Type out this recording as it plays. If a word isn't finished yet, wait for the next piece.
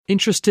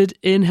Interested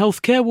in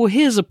healthcare? Well,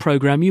 here's a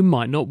programme you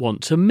might not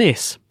want to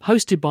miss.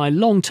 Hosted by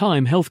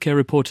long-time healthcare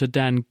reporter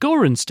Dan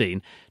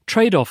Gorenstein,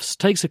 Trade-Offs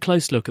takes a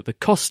close look at the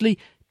costly,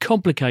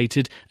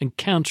 complicated and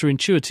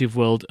counterintuitive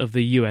world of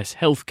the US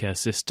healthcare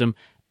system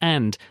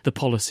and the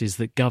policies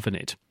that govern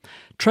it.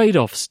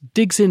 Trade-Offs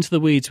digs into the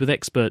weeds with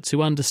experts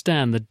who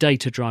understand the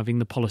data driving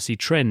the policy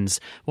trends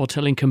while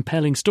telling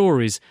compelling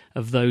stories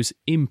of those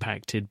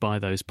impacted by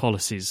those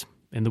policies.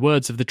 In the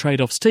words of the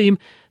Trade-Offs team,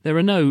 there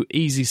are no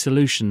easy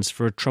solutions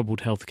for a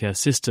troubled healthcare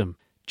system,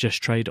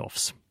 just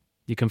trade-offs.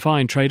 You can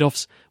find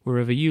Trade-Offs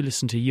wherever you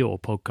listen to your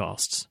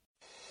podcasts.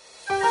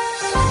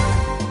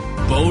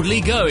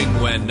 Boldly going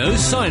where no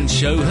science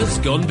show has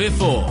gone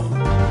before.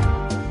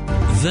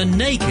 The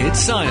Naked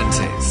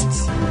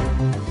Scientists.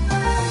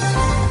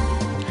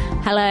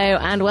 Hello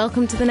and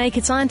welcome to The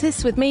Naked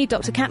Scientists with me,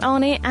 Dr. Kat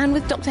Arney, and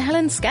with Dr.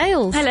 Helen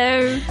Scales.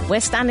 Hello.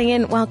 We're standing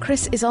in while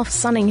Chris is off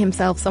sunning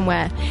himself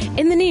somewhere.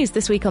 In the news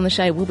this week on the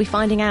show, we'll be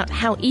finding out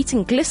how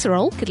eating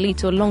glycerol could lead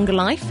to a longer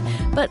life,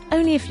 but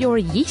only if you're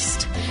a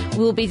yeast.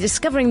 We'll be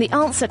discovering the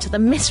answer to the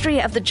mystery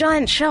of the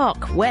giant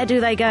shark. Where do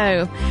they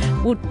go?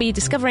 We'll be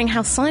discovering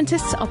how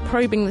scientists are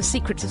probing the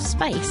secrets of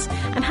space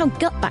and how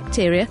gut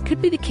bacteria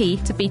could be the key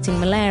to beating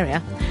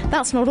malaria.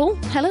 That's not all.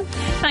 Helen?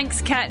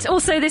 Thanks, Kat.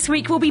 Also this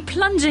week we'll be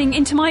plunging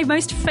into my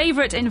most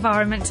favourite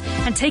environment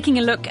and taking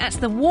a look at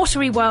the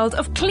watery world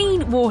of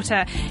clean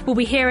water. We'll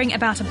be hearing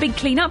about a big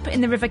clean-up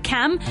in the River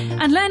Cam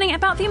and learning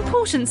about the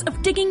importance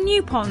of digging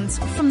new ponds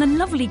from the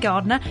lovely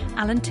gardener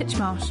Alan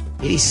Titchmarsh.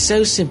 It is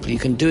so simple. You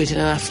can do it in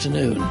an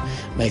afternoon.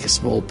 Make a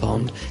small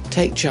pond,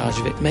 take charge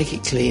of it, make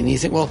it clean. You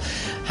think, well,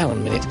 hang on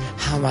a minute,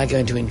 how am I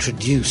going to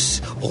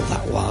introduce all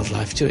that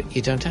wildlife to it?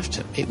 You don't have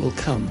to. It will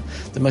come.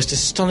 The most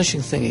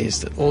astonishing thing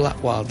is that all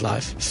that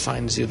wildlife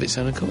finds you of its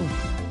own accord.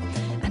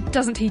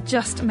 Doesn't he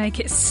just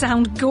make it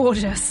sound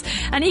gorgeous?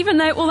 And even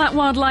though all that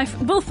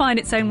wildlife will find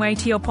its own way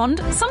to your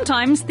pond,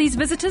 sometimes these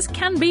visitors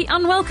can be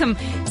unwelcome.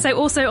 So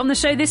also on the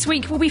show this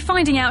week, we'll be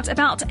finding out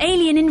about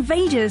alien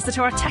invaders that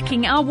are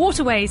attacking our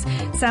waterways.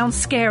 Sounds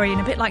scary and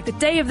a bit like the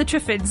Day of the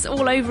Triffids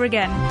all over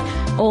again.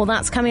 All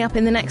that's coming up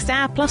in the next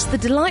hour, plus the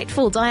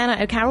delightful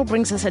Diana O'Carroll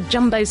brings us a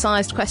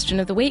jumbo-sized question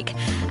of the week.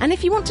 And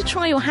if you want to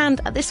try your hand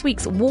at this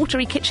week's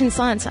watery kitchen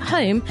science at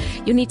home,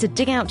 you'll need to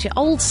dig out your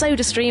old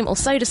soda stream or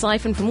soda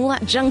siphon from all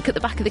that junk at the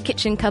back of the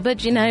kitchen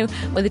cupboard, you know,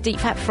 where the deep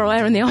fat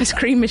fryer and the ice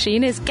cream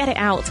machine is. Get it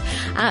out.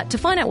 To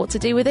find out what to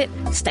do with it,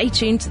 stay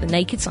tuned to The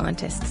Naked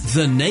Scientists.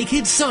 The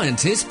Naked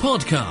Scientists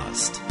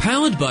podcast,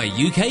 powered by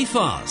UK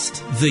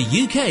Fast, the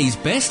UK's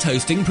best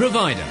hosting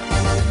provider.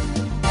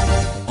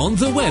 On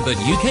the web at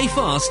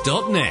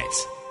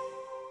ukfast.net.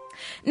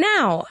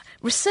 Now,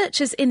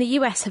 researchers in the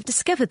US have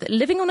discovered that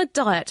living on a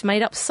diet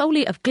made up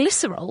solely of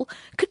glycerol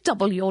could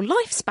double your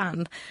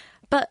lifespan.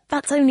 But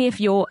that's only if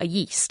you're a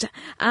yeast.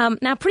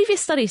 Now, previous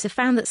studies have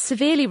found that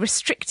severely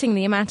restricting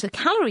the amount of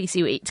calories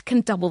you eat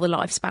can double the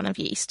lifespan of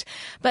yeast.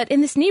 But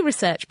in this new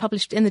research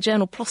published in the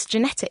journal PLOS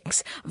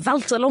Genetics,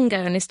 Walter Longo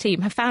and his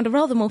team have found a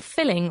rather more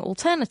filling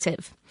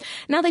alternative.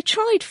 Now, they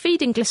tried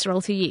feeding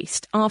glycerol to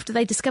yeast after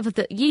they discovered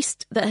that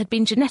yeast that had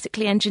been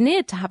genetically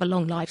engineered to have a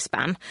long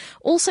lifespan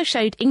also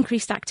showed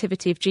increased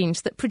activity of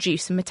genes that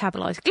produce and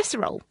metabolize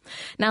glycerol.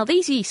 Now,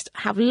 these yeast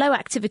have low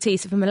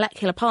activities of a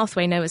molecular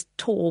pathway known as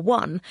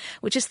TOR1,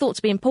 which is thought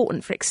to be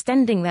important for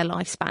extending their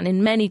lifespan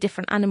in many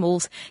different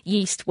animals: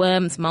 yeast,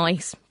 worms,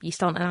 mice.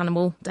 Yeast aren't an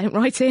animal, don't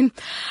write in.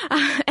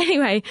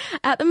 Anyway,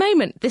 at the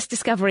moment, this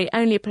discovery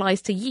only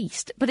applies to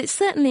yeast, but it's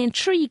certainly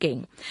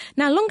intriguing.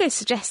 Now, Longo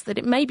suggests that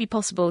it may be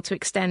possible to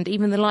extend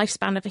even the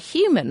lifespan of a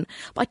human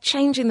by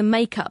changing the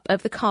makeup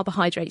of the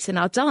carbohydrates in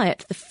our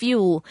diet, the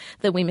fuel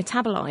that we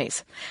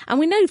metabolise. And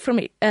we know from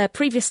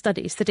previous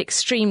studies that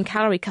extreme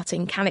calorie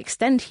cutting can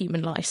extend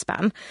human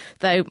lifespan,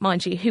 though,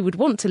 mind you, who would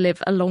want to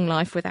live a long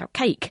life without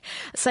cake?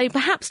 So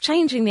perhaps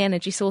changing the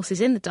energy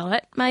sources in the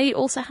diet may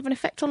also have an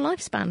effect on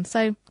lifespan.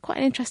 So quite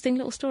an interesting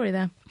little story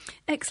there.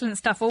 Excellent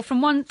stuff. All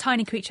from one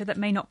tiny creature that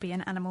may not be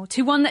an animal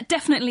to one that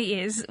definitely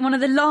is one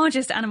of the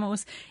largest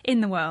animals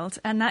in the world,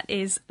 and that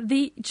is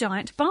the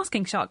giant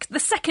basking shark, the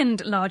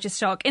second largest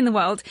shark in the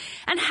world.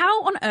 And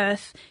how on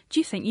earth do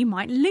you think you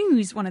might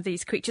lose one of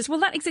these creatures? Well,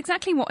 that is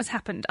exactly what has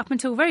happened up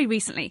until very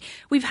recently.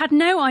 We've had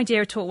no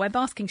idea at all where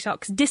basking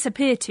sharks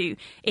disappear to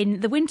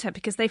in the winter,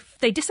 because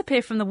they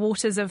disappear from the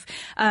waters of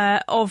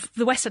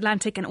the West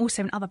Atlantic and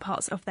also in other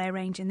parts of their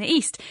range in the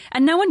east.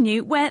 And no one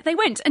knew where they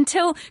went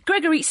until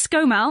Gregory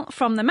Skomal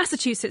from the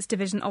Massachusetts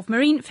Division of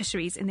Marine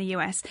Fisheries in the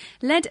US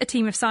led a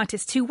team of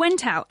scientists who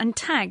went out and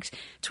tagged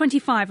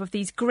 25 of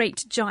these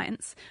great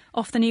giants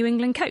off the New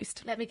England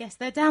coast. Let me guess,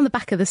 they're down the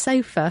back of the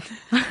sofa.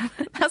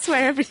 That's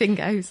where everything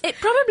goes. It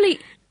probably...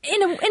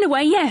 In a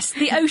way, yes,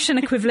 the ocean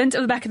equivalent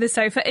of the back of the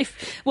sofa.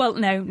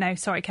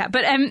 Sorry, Kat,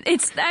 but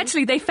it's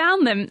actually, they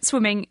found them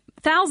swimming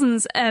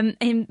thousands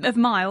of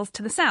miles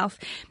to the south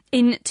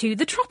into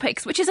the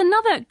tropics, which is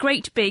another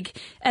great big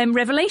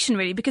revelation,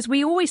 really, because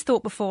we always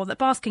thought before that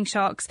basking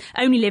sharks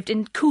only lived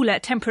in cooler,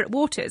 temperate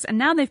waters, and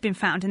now they've been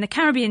found in the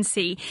Caribbean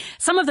Sea.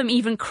 Some of them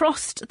even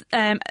crossed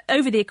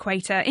over the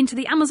equator into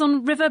the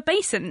Amazon River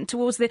basin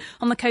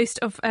on the coast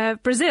of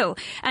Brazil.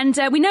 And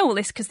we know all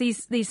this because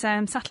these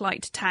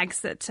satellite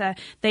tags that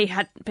they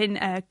had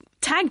been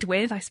tagged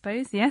with, I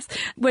suppose, yes,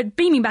 were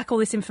beaming back all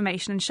this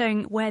information and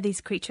showing where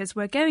these creatures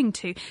were going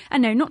to.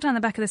 And no, not down the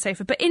back of the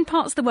sofa, but in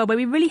parts of the world where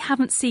we really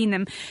haven't seen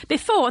them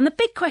before. And the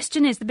big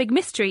question is, the big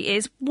mystery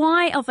is,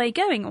 why are they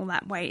going all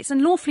that way? It's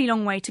an awfully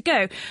long way to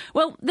go.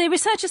 Well, the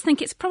researchers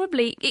think it's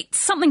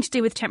something to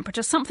do with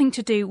temperature, something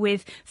to do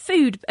with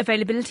food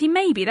availability,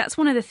 maybe. That's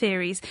one of the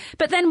theories.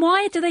 But then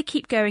why do they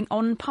keep going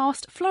on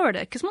past Florida?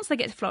 Because once they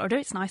get to Florida,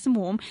 it's nice and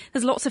warm.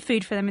 There's lots of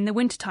food for them in the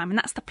wintertime, and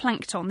that's the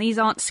plankton. These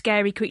aren't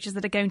scary creatures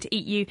that are going to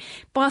eat you.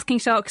 Basking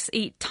sharks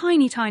eat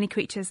tiny, tiny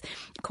creatures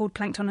called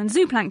plankton and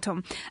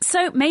zooplankton.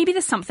 So maybe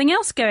there's something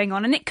else going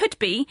on, and it could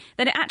be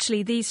that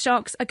actually these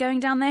sharks are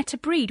going down there to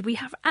breed. We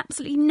have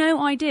absolutely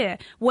no idea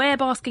where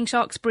basking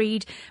sharks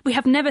breed.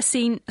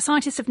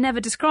 Scientists have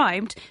never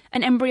described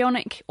an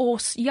embryonic or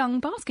young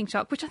basking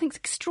shark, which I think is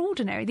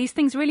extraordinary. These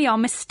things really are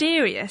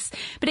mysterious,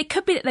 but it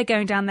could be that they're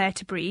going down there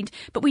to breed,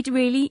 but we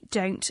really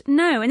don't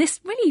know. And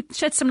this really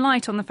sheds some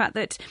light on the fact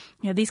that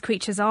these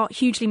creatures are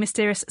hugely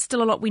mysterious,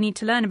 still a lot we need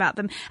to learn about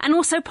them, and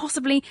also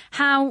possibly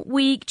how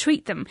we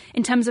treat them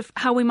in terms of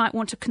how we might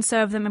want to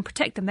conserve them and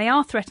protect them. They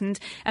are threatened,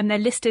 and they're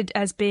listed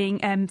as being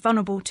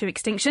vulnerable to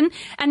extinction,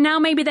 and now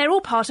maybe they're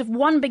all part of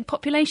one big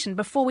population.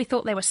 Before we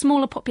thought they were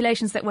smaller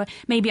populations that were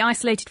maybe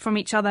isolated from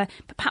each other,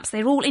 but perhaps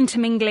they're all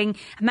intermingling,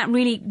 and that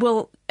really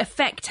will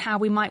affect how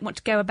we might want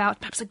to go about.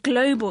 Perhaps a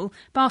global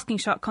basking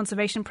shark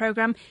conservation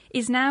programme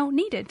is now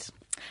needed.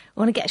 I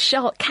want to get a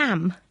shark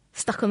cam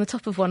stuck on the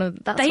top of one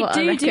of that's they what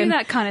I reckon. do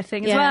that kind of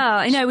thing as well.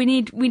 I know we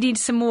need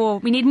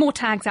more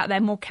tags out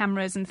there, more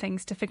cameras and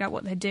things to figure out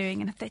what they're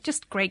doing, and if they're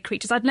just great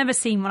creatures. I'd never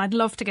seen one. I'd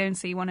love to go and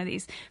see one of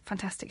these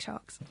fantastic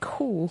sharks.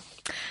 Cool.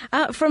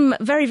 From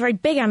very, very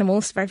big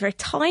animals to very, very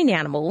tiny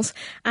animals,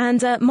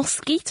 and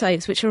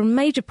mosquitoes, which are a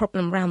major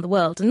problem around the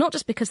world, and not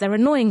just because they're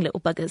annoying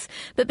little buggers,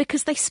 but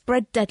because they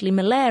spread deadly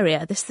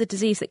malaria. This is the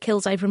disease that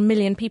kills over 1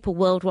 million people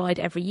worldwide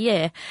every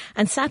year,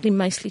 and sadly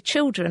mostly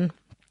children.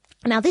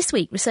 Now, this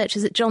week,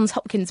 researchers at Johns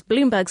Hopkins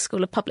Bloomberg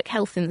School of Public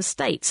Health in the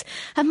States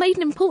have made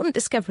an important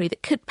discovery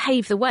that could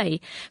pave the way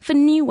for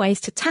new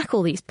ways to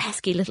tackle these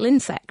pesky little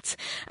insects.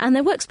 And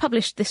their work's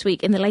published this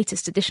week in the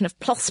latest edition of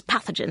PLOS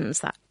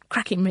Pathogens, that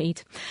cracking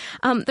read.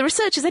 The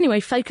researchers anyway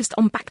focused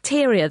on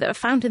bacteria that are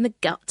found in the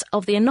gut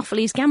of the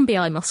Anopheles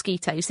gambiae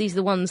mosquitoes. These are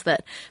the ones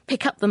that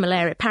pick up the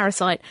malaria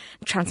parasite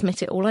and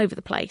transmit it all over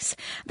the place.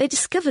 They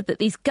discovered that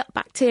these gut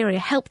bacteria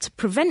help to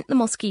prevent the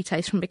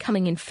mosquitoes from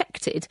becoming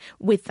infected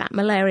with that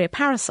malaria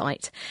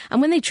parasite.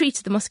 And when they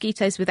treated the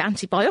mosquitoes with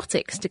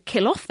antibiotics to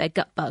kill off their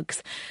gut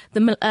bugs,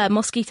 the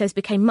mosquitoes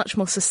became much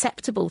more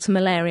susceptible to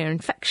malaria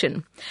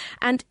infection.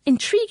 And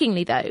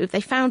intriguingly, though,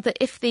 they found that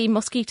if the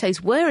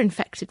mosquitoes were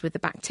infected with the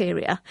bacteria,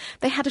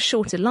 they had a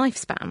shorter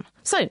lifespan.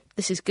 So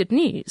this is good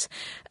news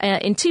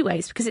in two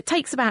ways, because it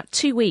takes about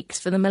 2 weeks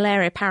for the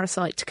malaria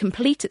parasite to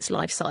complete its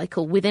life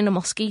cycle within a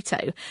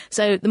mosquito.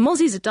 So the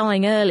mozzies are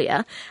dying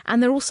earlier,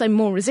 and they're also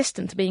more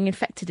resistant to being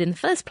infected in the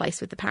first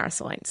place with the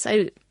parasite.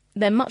 So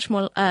they're much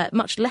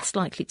less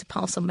likely to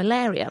pass on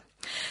malaria.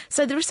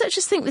 So the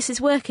researchers think this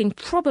is working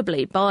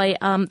probably by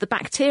the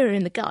bacteria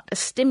in the gut are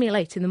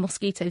stimulating the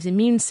mosquito's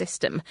immune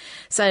system.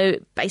 So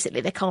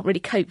basically they can't really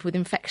cope with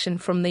infection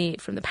from the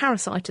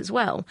parasite as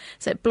well.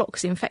 So it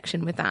blocks the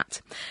infection with that.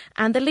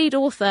 And the lead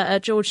author,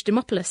 George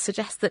Dimopoulos,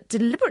 suggests that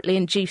deliberately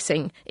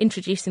introducing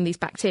these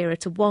bacteria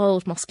to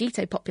wild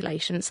mosquito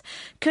populations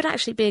could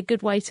actually be a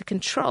good way to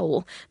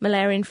control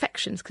malaria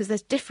infections, because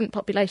there's different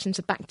populations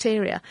of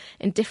bacteria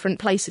in different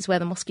places where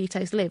the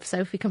mosquitoes live. So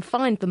if we can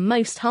find the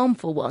most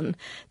harmful one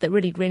that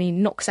really, really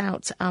knocks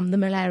out the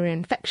malaria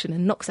infection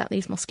and knocks out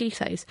these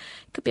mosquitoes,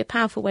 it could be a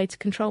powerful way to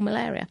control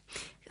malaria.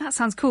 That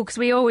sounds cool, because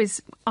we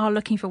always are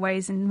looking for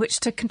ways in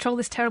which to control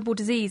this terrible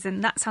disease,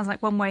 and that sounds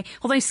like one way.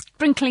 Although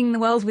sprinkling the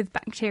world with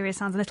bacteria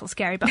sounds a little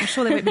scary, but I'm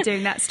sure they won't be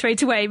doing that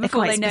straight away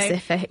before they know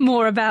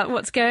more about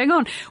what's going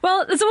on.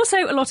 Well, there's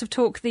also a lot of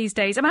talk these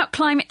days about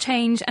climate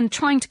change and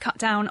trying to cut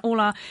down all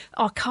our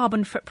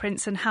carbon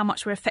footprints and how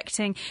much we're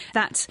affecting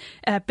that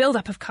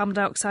build-up of carbon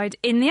dioxide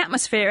in the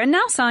atmosphere. And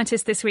now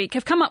scientists this week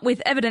have come up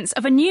with evidence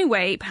of a new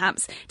way,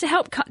 perhaps, to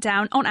help cut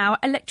down on our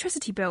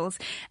electricity bills.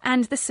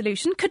 And the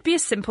solution could be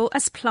as simple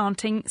as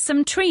planting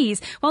some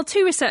trees. While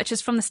two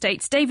researchers from the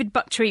States, David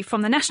Bucktree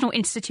from the National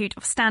Institute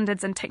of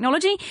Standards and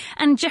Technology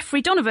and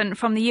Jeffrey Donovan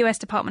from the US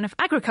Department of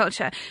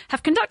Agriculture,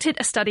 have conducted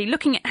a study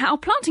looking at how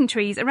planting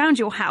trees around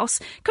your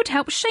house could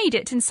help shade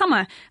it in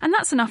summer. And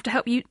that's enough to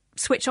help you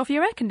switch off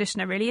your air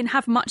conditioner, really, and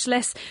have much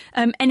less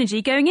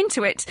energy going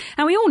into it.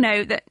 And we all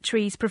know that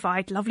trees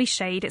provide lovely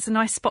shade. It's a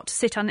nice spot to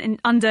sit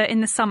under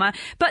in the summer.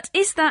 But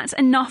is that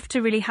enough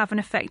to really have an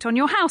effect on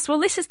your house? Well,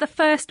 this is the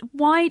first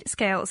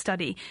wide-scale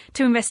study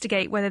to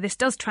investigate whether this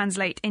does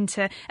translate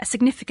into a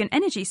significant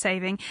energy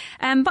saving.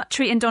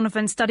 Buttry and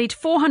Donovan studied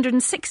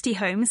 460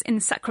 homes in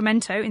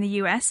Sacramento in the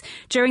US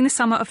during the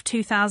summer of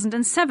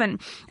 2007.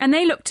 And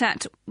they looked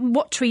at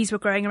what trees were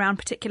growing around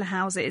particular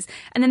houses.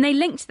 And then they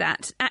linked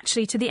that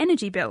actually to the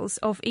energy bills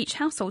of each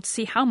household to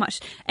see how much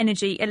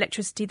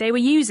electricity they were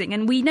using.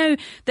 And we know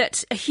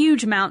that a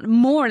huge amount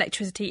more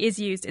electricity is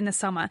used in the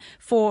summer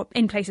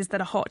in places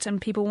that are hot,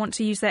 and people want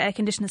to use their air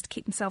conditioners to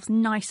keep themselves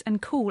nice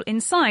and cool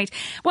inside.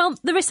 Well,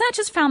 the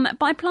researchers found that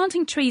by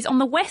planting trees on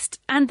the west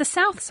and the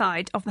south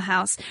side of the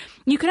house,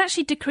 you could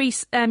actually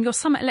decrease your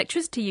summer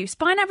electricity use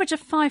by an average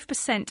of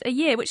 5% a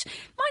year, which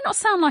might not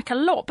sound like a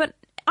lot, but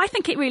I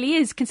think it really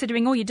is,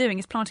 considering all you're doing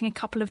is planting a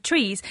couple of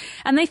trees.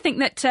 And they think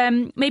that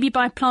maybe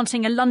by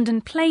planting a London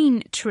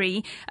plane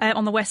tree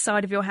on the west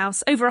side of your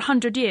house, over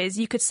 100 years,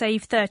 you could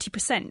save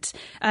 30%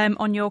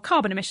 on your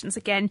carbon emissions.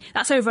 Again,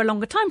 that's over a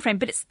longer time frame,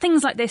 but it's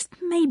things like this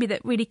maybe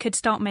that really could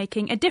start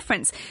making a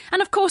difference.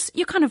 And of course,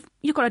 you've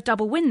got a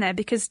double win there,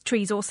 because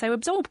trees also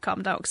absorb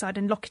carbon dioxide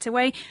and lock it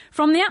away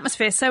from the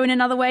atmosphere. So in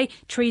another way,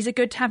 trees are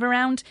good to have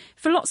around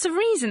for lots of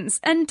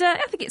reasons. And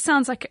I think it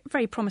sounds like a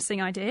very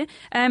promising idea.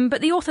 But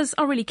the authors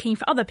are really keen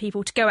for other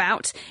people to go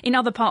out in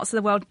other parts of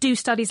the world, do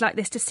studies like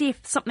this to see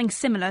if something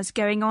similar is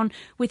going on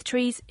with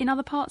trees in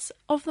other parts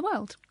of the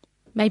world.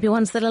 Maybe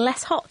ones that are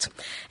less hot.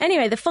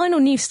 Anyway, the final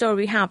news story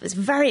we have is a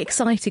very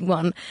exciting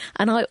one,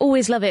 and I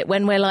always love it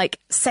when we're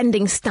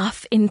sending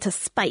stuff into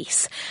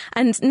space.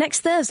 And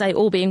next Thursday,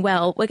 all being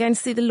well, we're going to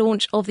see the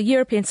launch of the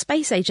European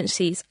Space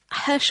Agency's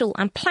Herschel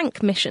and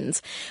Planck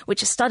missions,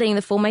 which are studying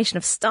the formation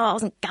of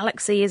stars and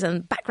galaxies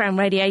and background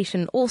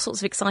radiation, all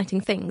sorts of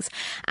exciting things.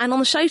 And on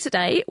the show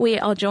today, we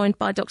are joined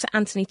by Dr.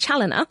 Anthony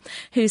Challoner,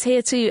 who's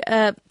here to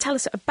tell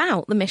us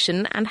about the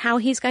mission and how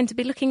he's going to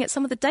be looking at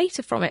some of the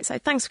data from it. So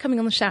thanks for coming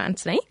on the show,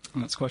 Anthony.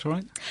 That's quite all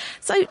right.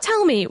 So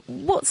tell me,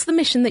 what's the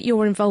mission that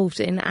you're involved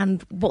in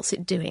and what's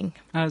it doing?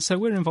 So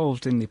we're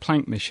involved in the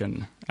Planck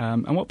mission.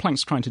 And what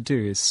Planck's trying to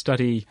do is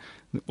study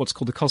what's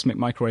called the cosmic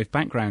microwave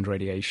background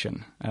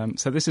radiation.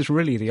 So this is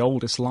really the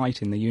oldest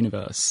light in the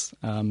universe.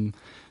 It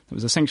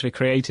was essentially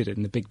created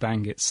in the Big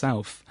Bang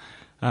itself.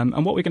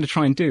 And what we're going to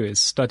try and do is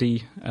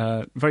study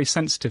very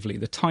sensitively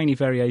the tiny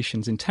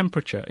variations in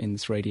temperature in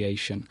this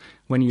radiation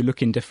when you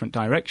look in different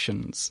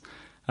directions.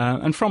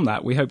 And from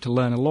that, we hope to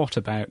learn a lot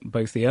about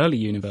both the early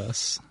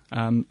universe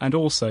and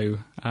also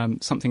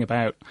something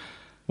about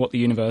what the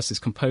universe is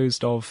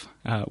composed of,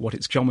 what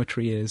its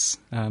geometry is,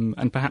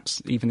 and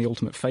perhaps even the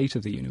ultimate fate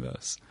of the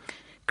universe.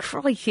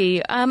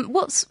 Crikey.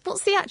 What's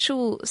the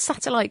actual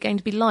satellite going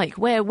to be like?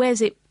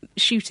 Where's it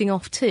shooting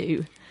off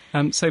to?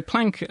 So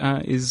Planck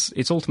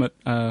its ultimate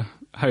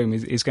home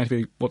is going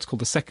to be what's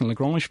called the second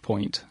Lagrange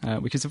point,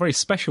 which is a very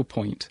special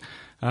point,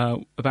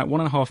 about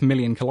 1.5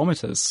 million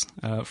kilometres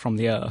from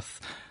the Earth.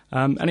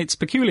 And it's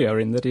peculiar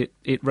in that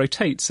it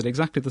rotates at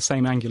exactly the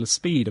same angular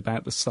speed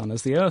about the Sun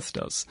as the Earth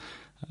does.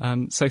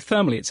 So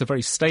thermally, it's a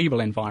very stable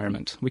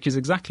environment, which is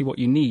exactly what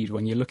you need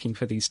when you're looking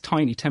for these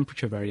tiny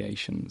temperature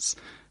variations,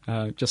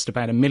 just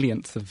about a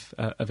millionth of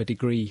a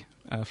degree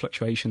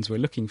fluctuations we're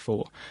looking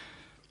for.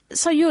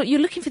 So you're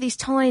looking for these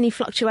tiny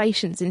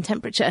fluctuations in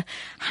temperature.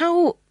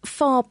 How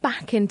far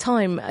back in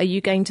time are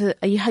you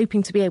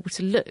hoping to be able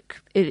to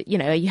look? Are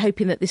you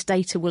hoping that this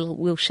data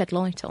will shed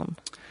light on?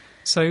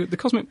 So the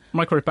cosmic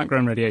microwave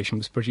background radiation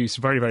was produced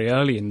very, very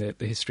early in the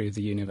history of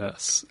the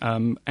universe.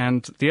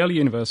 And the early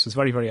universe was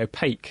very, very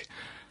opaque.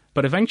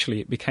 But eventually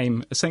it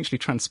became essentially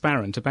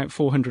transparent about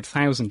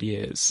 400,000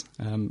 years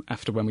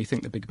after when we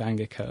think the Big Bang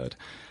occurred.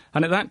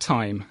 And at that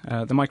time,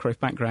 the microwave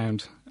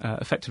background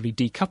effectively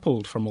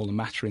decoupled from all the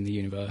matter in the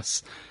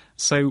universe.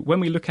 So when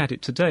we look at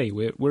it today,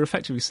 we're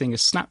effectively seeing a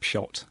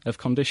snapshot of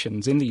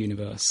conditions in the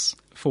universe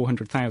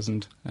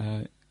 400,000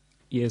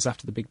 years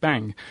after the Big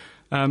Bang,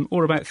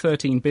 or about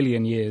 13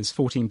 billion years,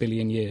 14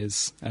 billion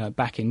years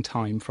back in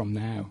time from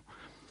now.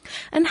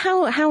 And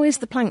how is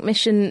the Planck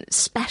mission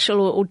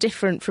special or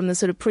different from the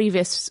sort of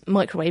previous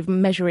microwave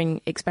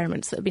measuring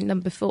experiments that have been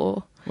done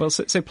before? Well,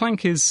 so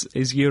Planck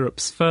is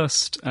Europe's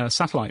first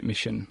satellite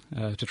mission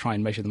to try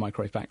and measure the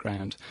microwave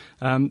background.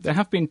 There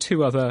have been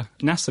two other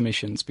NASA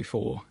missions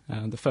before,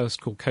 the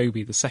first called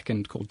COBE, the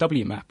second called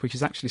WMAP, which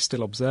is actually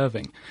still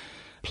observing.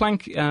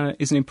 Planck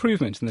is an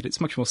improvement in that it's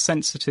much more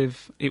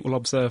sensitive, it will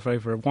observe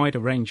over a wider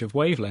range of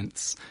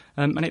wavelengths,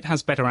 and it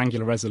has better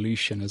angular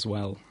resolution as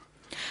well.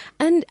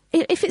 And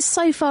if it's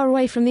so far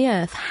away from the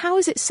Earth, how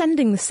is it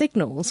sending the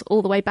signals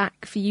all the way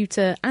back for you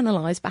to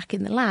analyse back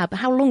in the lab?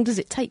 How long does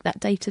it take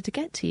that data to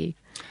get to you?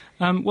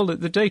 Well,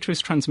 the data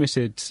is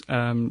transmitted,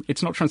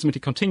 it's not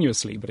transmitted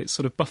continuously, but it's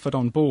sort of buffered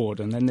on board,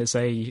 and then there's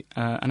an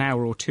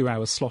hour or 2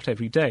 hour slot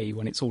every day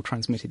when it's all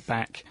transmitted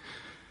back.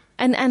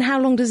 And how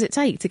long does it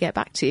take to get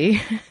back to you?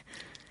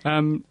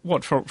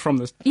 What from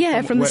the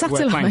from the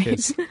satellite? Where Planck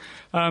is?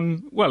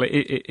 Well,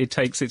 it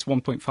takes it's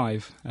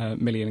 1.5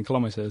 million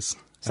kilometres.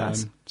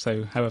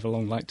 So however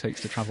long light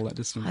takes to travel that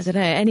distance. I don't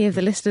know, any of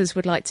the listeners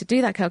would like to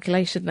do that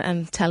calculation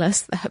and tell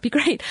us, that would be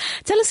great.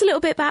 Tell us a little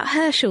bit about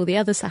Herschel, the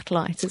other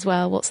satellite as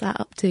well. What's that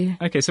up to?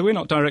 OK, so we're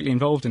not directly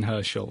involved in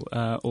Herschel,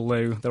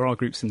 although there are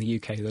groups in the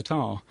UK that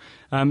are.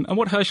 And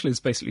what Herschel is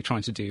basically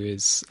trying to do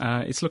is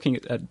it's looking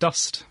at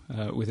dust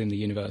within the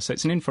universe. So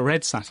it's an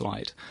infrared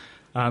satellite.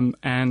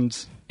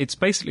 And it's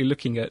basically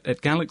looking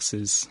at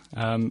galaxies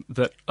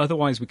that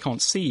otherwise we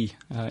can't see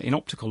in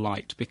optical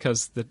light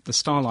because the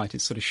starlight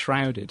is sort of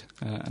shrouded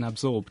and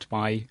absorbed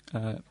by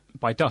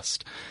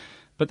dust.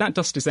 But that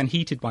dust is then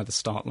heated by the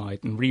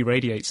starlight and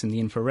re-radiates in the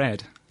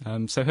infrared.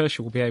 So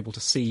Herschel will be able to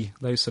see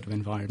those sort of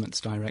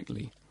environments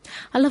directly.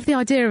 I love the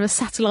idea of a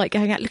satellite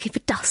going out looking for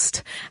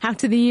dust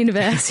out of the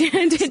universe,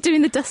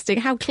 doing the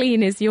dusting. How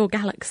clean is your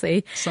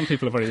galaxy? Some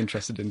people are very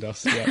interested in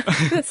dust,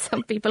 yeah.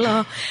 Some people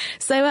are.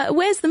 So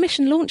where's the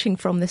mission launching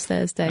from this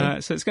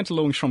Thursday? So it's going to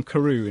launch from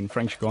Kourou in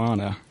French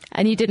Guiana.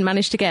 And you didn't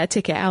manage to get a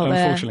ticket out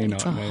Unfortunately there?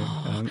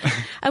 Unfortunately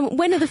not, no.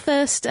 When are the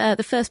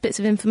first bits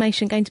of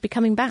information going to be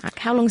coming back?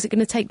 How long is it going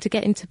to take to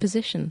get into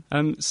position?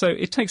 So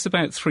it takes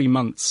about 3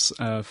 months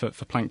for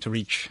Planck to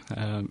reach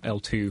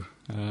L2.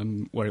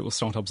 Where it will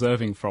start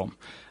observing from.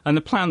 And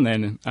the plan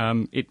then,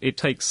 it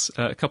takes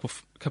a couple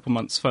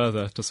months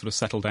further to sort of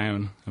settle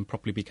down and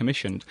properly be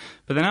commissioned.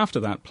 But then after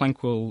that,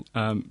 Planck will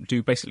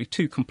do basically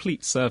 2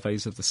 complete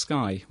surveys of the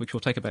sky, which will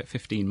take about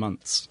 15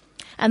 months.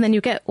 And then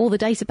you'll get all the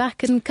data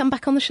back and come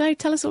back on the show,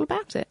 tell us all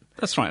about it.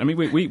 That's right. I mean,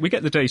 we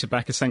get the data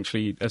back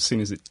essentially as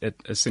soon as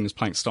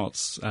Planck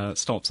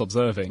stops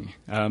observing.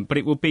 But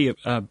it will be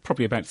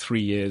probably about 3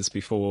 years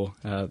before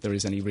there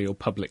is any real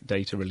public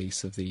data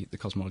release of the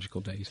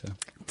cosmological data.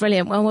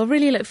 Brilliant. Well, we'll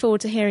really look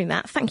forward to hearing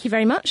that. Thank you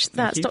very much.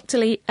 That's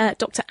Dr.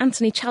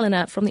 Anthony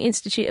Challoner from the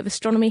Institute of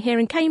Astronomy here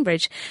in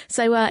Cambridge.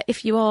 So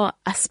if you are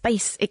a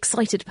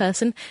space-excited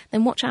person,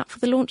 then watch out for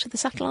the launch of the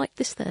satellite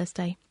this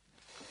Thursday.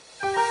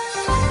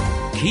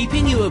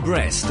 Keeping you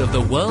abreast of the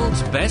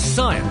world's best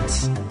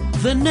science.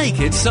 The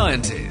Naked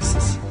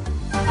Scientists.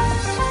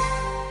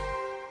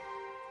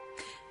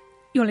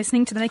 You're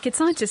listening to The Naked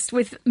Scientist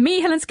with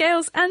me, Helen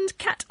Scales, and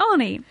Kat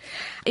Arney.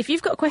 If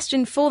you've got a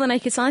question for The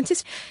Naked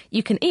Scientist,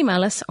 you can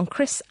email us on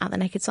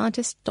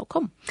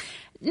chris@thenakedscientist.com.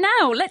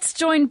 Now, let's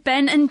join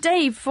Ben and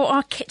Dave for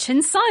our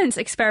kitchen science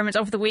experiment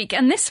of the week.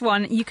 And this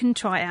one you can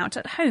try out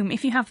at home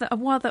if you have a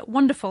rather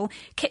wonderful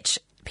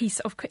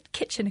piece of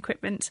kitchen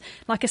equipment,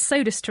 like a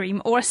soda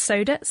stream or a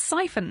soda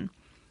siphon.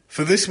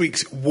 For this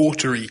week's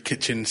watery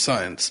kitchen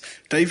science,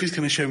 Dave is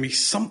going to show me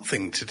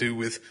something to do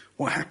with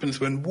what happens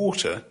when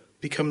water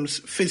becomes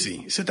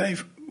fizzy. So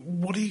Dave,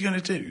 what are you going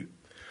to do?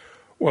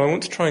 Well, I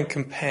want to try and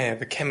compare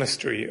the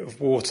chemistry of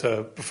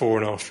water before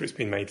and after it's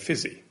been made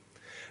fizzy.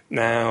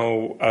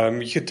 Now,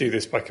 you could do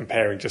this by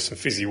comparing just some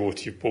fizzy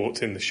water you've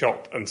bought in the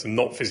shop and some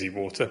not fizzy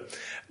water,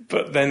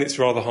 but then it's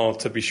rather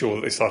hard to be sure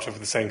that they start off with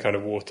the same kind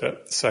of water.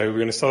 So we're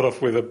going to start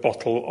off with a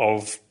bottle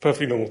of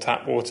perfectly normal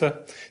tap water.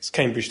 It's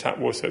Cambridge tap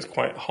water, so it's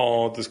quite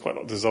hard, there's quite a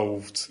lot of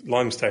dissolved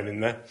limestone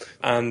in there.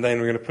 And then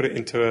we're going to put it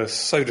into a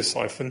soda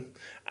siphon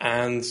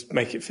and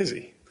make it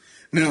fizzy.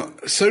 Now,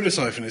 soda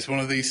siphon is one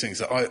of these things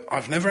that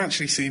I've never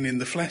actually seen in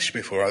the flesh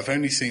before. I've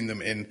only seen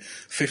them in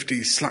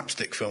 50s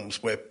slapstick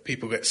films where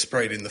people get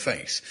sprayed in the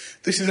face.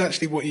 This is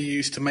actually what you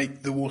use to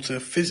make the water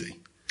fizzy.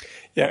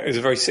 Yeah, it was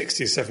a very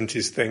 60s,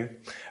 70s thing.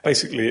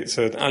 Basically, it's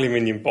an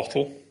aluminium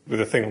bottle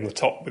with a thing on the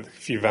top with a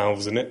few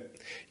valves in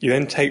it. You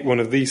then take one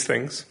of these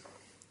things.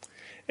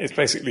 It's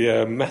basically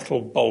a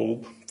metal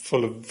bulb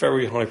full of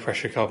very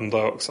high-pressure carbon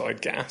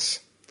dioxide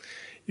gas.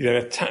 You then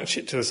attach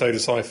it to the soda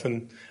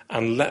siphon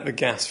and let the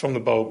gas from the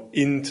bulb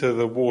into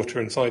the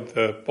water inside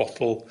the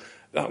bottle.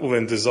 That will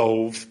then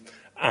dissolve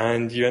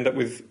and you end up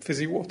with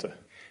fizzy water. In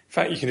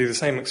fact, you can do the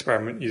same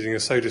experiment using a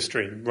soda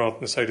stream rather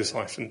than a soda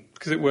siphon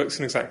because it works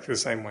in exactly the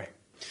same way.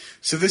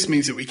 So this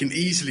means that we can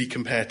easily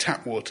compare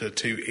tap water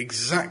to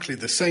exactly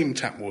the same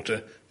tap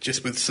water,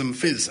 just with some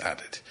fizz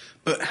added.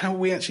 But how are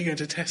we actually going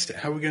to test it?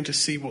 How are we going to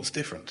see what's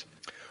different?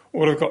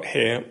 What I've got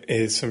here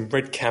is some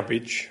red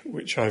cabbage,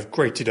 which I've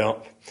grated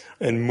up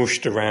and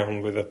mushed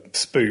around with a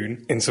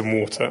spoon in some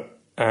water.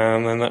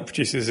 And then that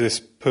produces this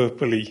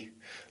purpley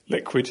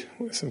liquid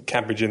with some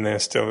cabbage in there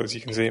still. As you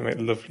can see, it makes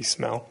a lovely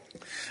smell.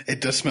 It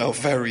does smell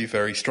very,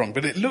 very strong,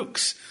 but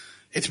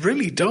it's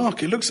really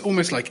dark. It looks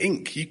almost like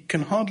ink. You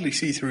can hardly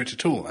see through it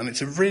at all. And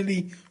it's a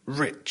really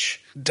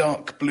rich,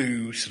 dark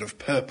blue, sort of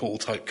purple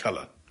type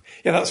colour.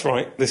 Yeah, that's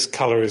right. This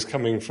colour is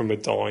coming from a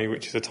dye,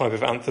 which is a type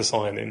of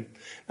anthocyanin.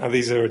 Now,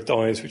 these are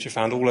dyes which are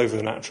found all over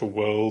the natural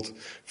world,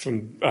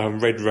 from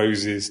red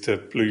roses to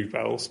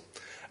bluebells.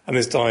 And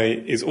this dye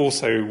is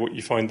also what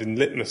you find in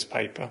litmus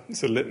paper.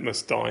 It's a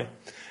litmus dye.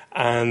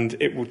 And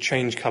it will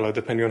change colour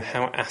depending on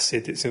how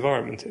acid its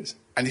environment is.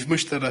 And you've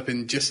mushed that up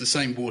in just the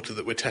same water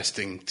that we're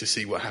testing to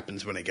see what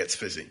happens when it gets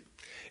fizzy.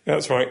 Yeah,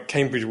 that's right.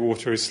 Cambridge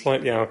water is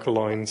slightly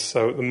alkaline,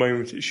 so at the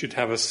moment it should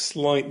have a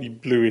slightly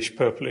bluish,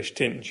 purplish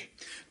tinge.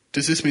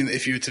 Does this mean that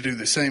if you were to do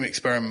the same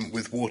experiment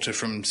with water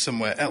from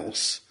somewhere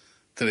else,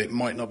 that it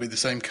might not be the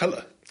same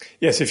colour?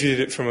 Yes, if you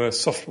did it from a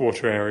soft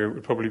water area, it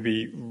would probably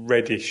be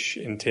reddish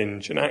in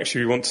tinge. And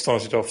actually, we want to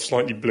start it off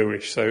slightly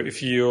bluish. So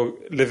if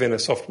you live in a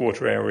soft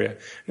water area and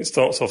it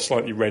starts off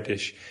slightly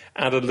reddish,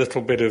 add a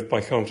little bit of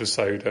bicarbonate of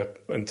soda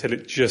until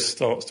it just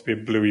starts to be a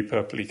bluey,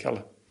 purpley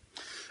colour.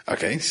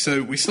 Okay,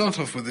 so we start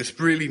off with this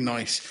really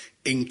nice,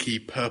 inky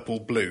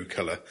purple-blue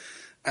colour.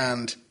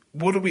 And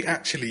what are we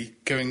actually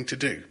going to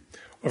do?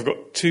 I've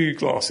got 2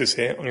 glasses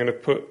here. I'm going to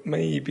put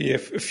maybe a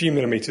few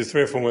millimetres,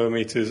 3 or 4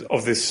 millimetres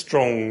of this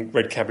strong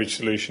red cabbage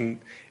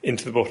solution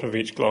into the bottom of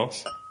each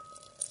glass.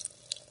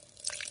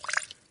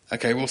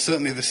 Okay, well,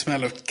 certainly the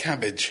smell of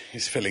cabbage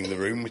is filling the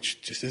room,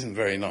 which just isn't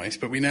very nice,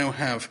 but we now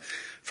have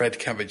red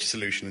cabbage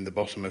solution in the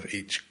bottom of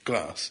each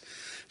glass.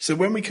 So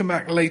when we come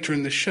back later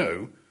in the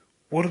show,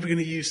 what are we going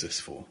to use this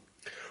for?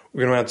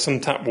 We're going to add some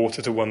tap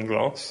water to 1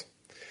 glass.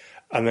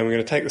 And then we're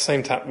going to take the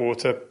same tap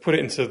water, put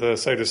it into the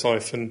soda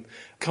siphon,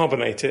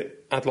 carbonate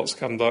it, add lots of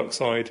carbon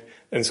dioxide,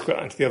 then squirt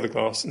it into the other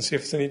glass and see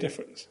if there's any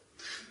difference.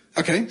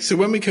 Okay, so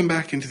when we come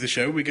back into the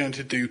show, we're going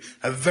to do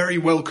a very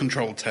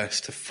well-controlled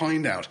test to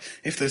find out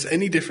if there's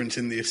any difference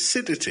in the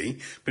acidity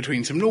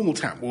between some normal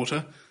tap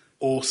water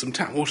or some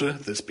tap water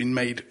that's been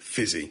made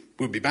fizzy.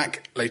 We'll be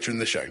back later in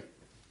the show.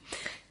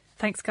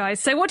 Thanks, guys.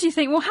 So what do you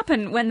think will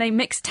happen when they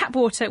mix tap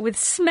water with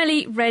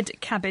smelly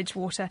red cabbage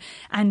water?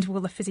 And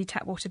will the fizzy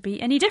tap water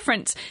be any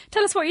different?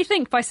 Tell us what you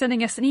think by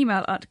sending us an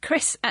email at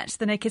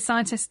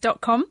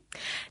chris@thenakedscientist.com.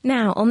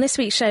 Now, on this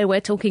week's show, we're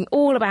talking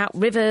all about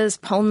rivers,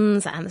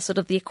 ponds and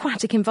the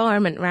aquatic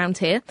environment around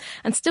here.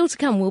 And still to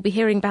come, we'll be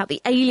hearing about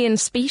the alien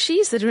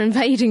species that are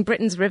invading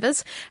Britain's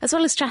rivers, as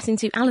well as chatting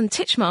to Alan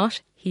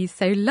Titchmarsh, he's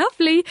so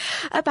lovely,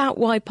 about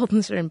why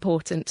ponds are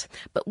important.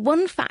 But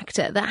one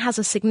factor that has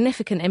a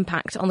significant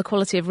impact on the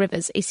quality of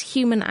rivers is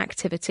human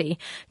activity.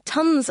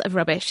 Tons of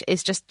rubbish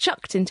is just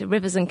chucked into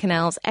rivers and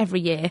canals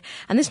every year.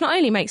 And this not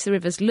only makes the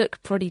rivers look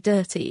pretty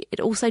dirty, it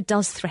also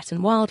does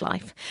threaten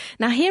wildlife.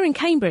 Now, here in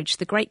Cambridge,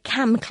 the Great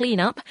Cam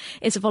Clean-up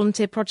is a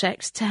volunteer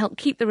project to help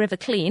keep the river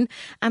clean.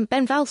 And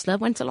Ben Valsler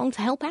went along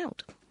to help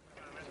out.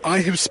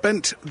 I have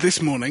spent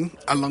this morning,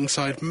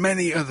 alongside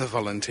many other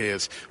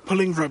volunteers,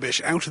 pulling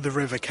rubbish out of the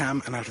River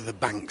Cam and out of the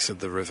banks of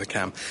the River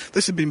Cam.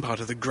 This has been part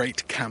of the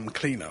Great Cam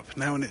Clean-up.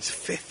 Now in its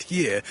 5th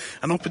year,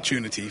 an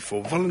opportunity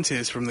for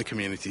volunteers from the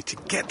community to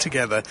get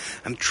together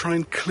and try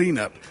and clean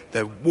up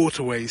their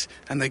waterways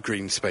and their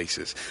green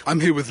spaces.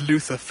 I'm here with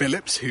Luther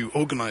Phillips, who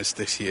organised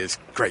this year's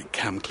Great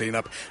Cam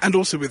Clean-up, and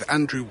also with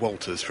Andrew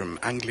Walters from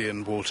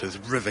Anglian Water's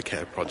River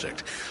Care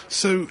Project.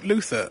 So,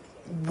 Luther,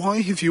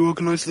 why have you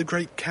organised the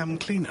Great Cam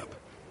Clean-up?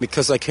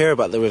 Because I care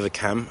about the River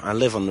Cam. I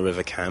live on the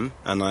River Cam,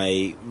 and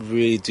I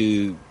really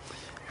do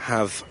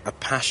have a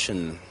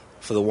passion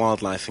for the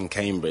wildlife in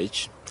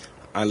Cambridge.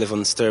 I live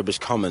on Sturbridge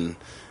Common,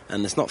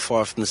 and it's not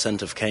far from the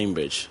centre of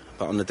Cambridge,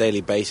 but on a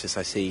daily basis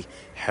I see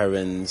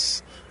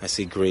herons, I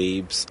see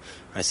grebes,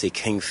 I see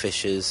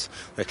kingfishers,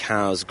 the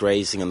cows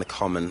grazing on the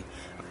common.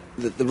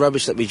 The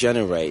rubbish that we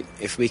generate,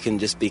 if we can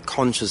just be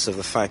conscious of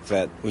the fact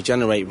that we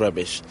generate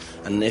rubbish,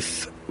 and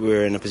if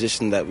we're in a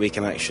position that we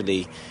can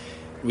actually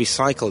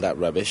recycle that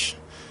rubbish,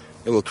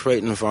 it will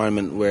create an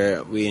environment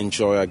where we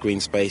enjoy our green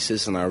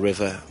spaces and our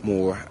river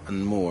more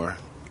and more.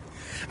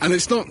 And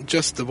it's not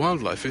just the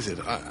wildlife, is it?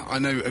 I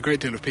know a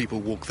great deal of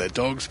people walk their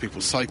dogs, people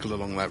cycle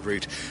along that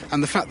route,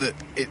 and the fact that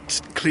it's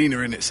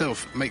cleaner in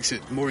itself makes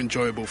it more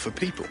enjoyable for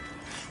people.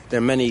 There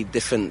are many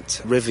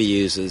different river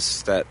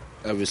users that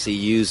obviously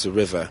use the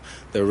river.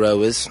 There are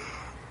rowers,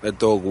 there are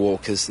dog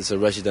walkers, there's a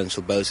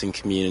residential boating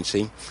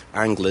community,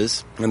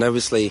 anglers, and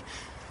obviously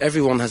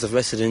everyone has a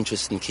vested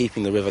interest in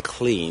keeping the river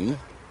clean,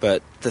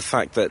 but the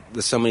fact that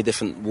there's so many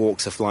different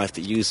walks of life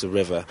that use the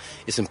river,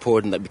 it's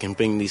important that we can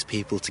bring these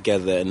people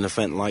together in an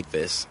event like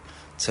this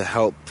to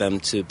help them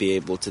to be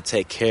able to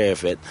take care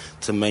of it,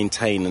 to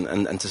maintain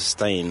and to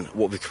sustain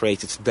what we've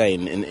created today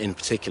in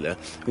particular.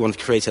 We want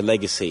to create a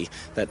legacy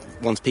that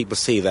once people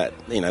see that,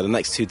 the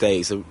next 2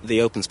 days,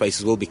 the open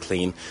spaces will be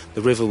clean,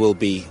 the river will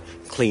be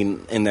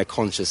clean in their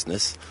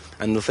consciousness,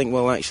 and they'll think,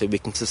 well, actually, we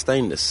can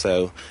sustain this.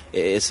 So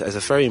it's a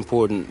very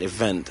important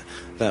event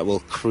that will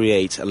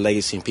create a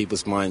legacy in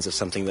people's minds of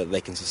something that they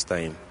can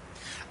sustain.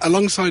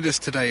 Alongside us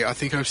today, I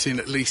think I've seen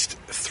at least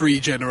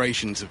 3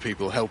 generations of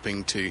people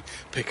helping to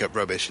pick up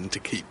rubbish and to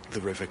keep the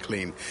river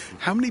clean.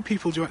 How many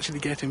people do you actually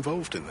get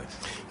involved in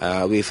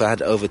this? We've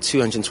had over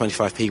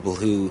 225 people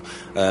who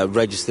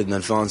registered in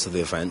advance of the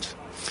event.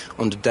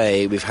 On the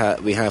day, we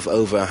have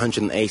over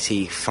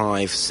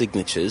 185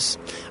 signatures,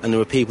 and there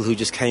were people who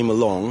just came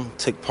along,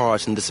 took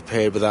part and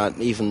disappeared without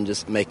even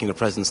just making their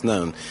presence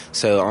known.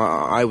 So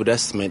I would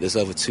estimate there's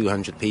over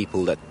 200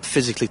 people that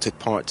physically took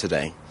part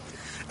today.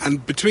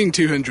 And between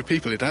 200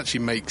 people, it actually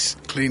makes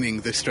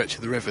cleaning this stretch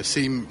of the river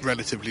seem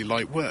relatively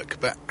light work.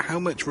 But how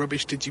much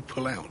rubbish did you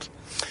pull out?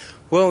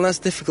 Well, that's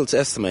difficult to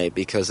estimate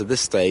because at this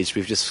stage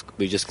we've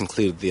just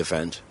concluded the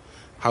event.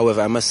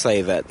 However, I must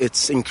say that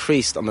it's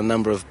increased on the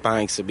number of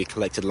bags that we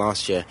collected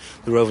last year.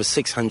 There were over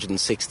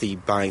 660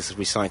 bags of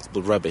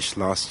recyclable rubbish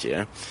last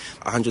year,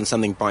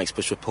 100-something bikes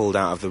which were pulled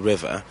out of the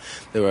river.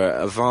 There were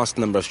a vast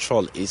number of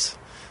trolleys.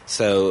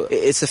 So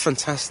it's a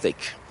fantastic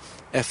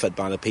effort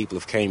by the people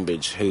of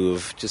Cambridge who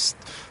have just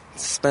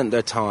spent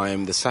their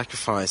time, the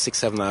sacrifice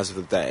 6-7 hours of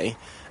the day,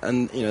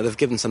 and they've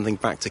given something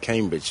back to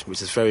Cambridge,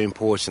 which is very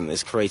important.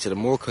 It's created a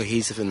more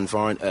cohesive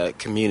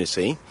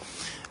community,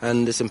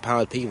 and it's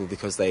empowered people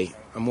because they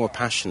are more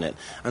passionate.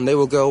 And they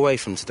will go away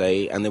from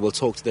today and they will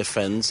talk to their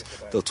friends,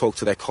 they'll talk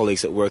to their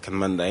colleagues at work on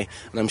Monday,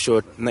 and I'm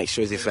sure next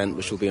year's event,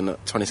 which will be on the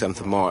 27th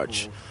of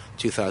March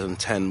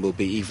 2010, will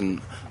be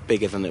even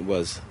bigger than it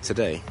was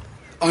today.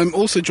 I'm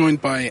also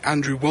joined by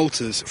Andrew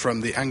Walters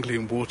from the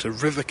Anglian Water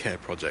River Care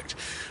Project.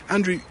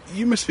 Andrew,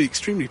 you must be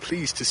extremely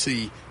pleased to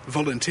see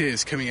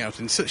volunteers coming out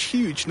in such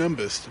huge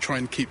numbers to try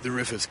and keep the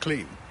rivers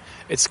clean.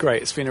 It's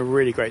great. It's been a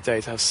really great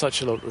day to have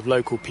such a lot of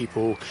local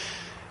people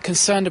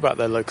concerned about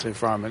their local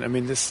environment. I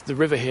mean, the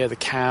river here, the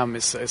Cam,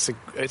 it's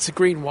a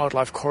green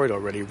wildlife corridor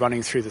really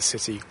running through the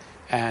city.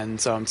 And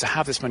to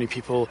have this many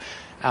people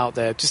out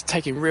there just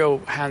taking real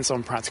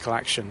hands-on practical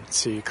action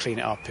to clean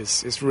it up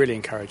is really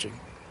encouraging.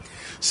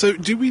 So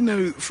do we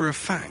know for a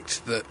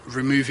fact that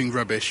removing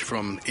rubbish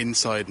from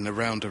inside and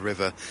around a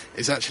river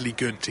is actually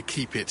good to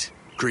keep it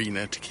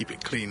greener, to keep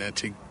it cleaner,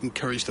 to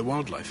encourage the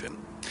wildlife in?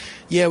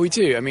 Yeah, we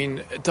do. I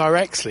mean,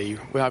 directly,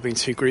 without being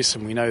too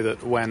gruesome, we know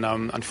that when,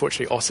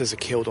 unfortunately, otters are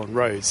killed on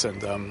roads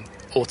and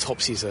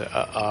autopsies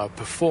are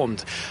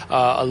performed,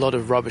 a lot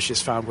of rubbish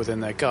is found within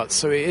their guts.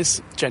 So it is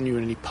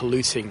genuinely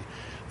polluting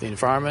the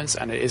environment,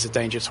 and it is a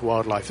danger to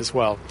wildlife as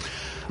well.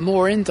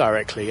 More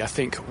indirectly, I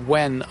think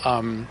when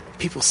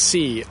people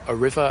see a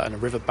river and a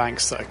river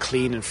banks that are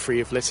clean and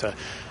free of litter,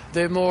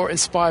 they're more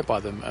inspired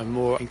by them and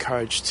more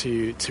encouraged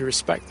to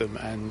respect them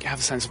and have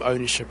a sense of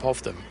ownership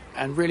of them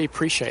and really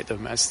appreciate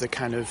them as the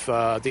kind of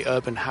the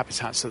urban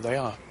habitats that they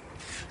are.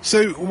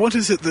 So what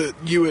is it that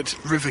you at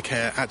River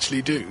Care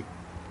actually do?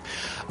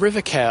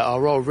 River Care,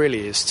 our role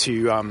really is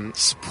to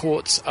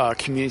support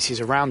communities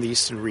around the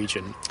eastern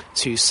region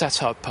to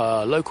set up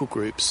local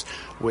groups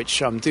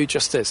which do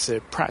just this. They're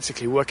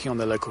practically working on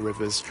their local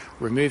rivers,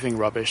 removing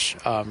rubbish,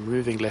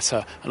 removing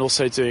litter, and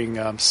also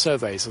doing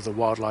surveys of the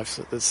wildlife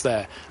that's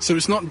there. So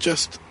it's not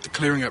just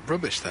clearing up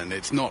rubbish then?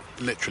 It's not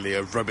literally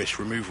a rubbish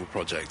removal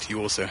project.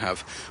 You also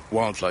have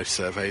wildlife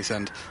surveys,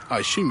 and I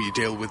assume you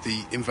deal with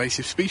the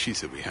invasive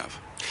species that we have.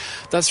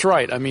 That's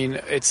right. I mean,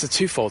 it's a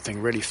twofold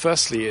thing, really.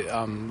 Firstly,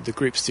 the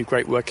groups do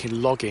great work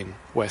in logging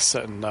where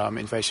certain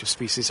invasive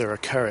species are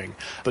occurring,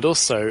 but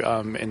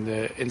also in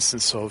the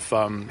instance of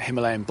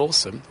Himalayan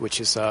balsam, which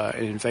is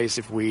an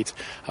invasive weed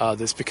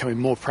that's becoming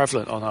more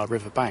prevalent on our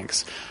river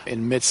banks.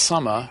 In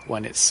midsummer,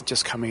 when it's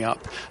just coming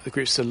up, the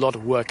groups do a lot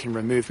of work in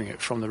removing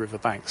it from the river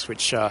banks,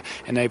 which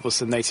enables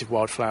the native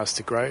wildflowers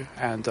to grow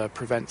and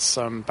prevents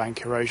some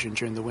bank erosion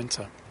during the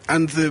winter.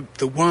 And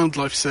the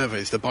wildlife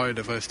surveys, the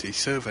biodiversity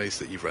surveys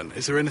that you've run,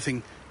 is there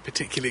anything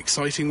particularly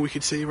exciting we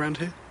could see around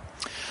here?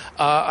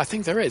 I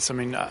think there is. I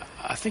mean,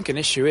 I think an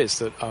issue is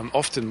that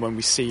often when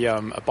we see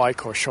a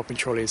bike or a shopping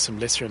trolley and some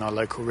litter in our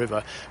local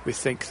river, we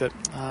think that,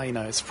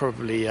 it's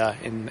probably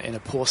in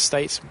a poor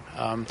state.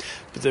 But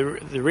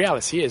the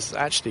reality is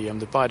actually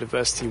the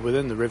biodiversity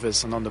within the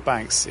rivers and on the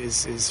banks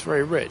is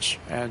very rich.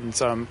 And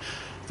the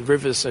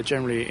rivers are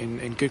generally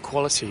in good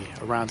quality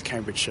around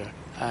Cambridgeshire.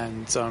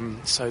 And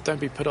so don't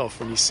be put off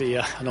when you see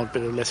an odd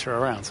bit of litter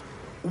around.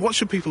 What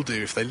should people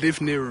do if they live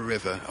near a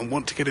river and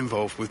want to get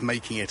involved with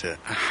making it a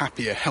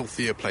happier,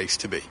 healthier place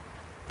to be?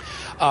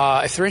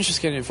 If they're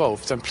interested in getting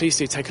involved, then please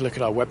do take a look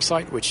at our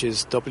website, which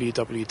is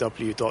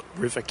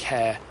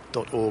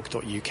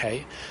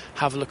www.rivercare.org.uk.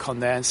 Have a look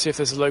on there and see if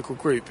there's a local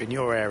group in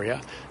your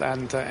area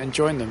and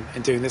join them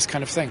in doing this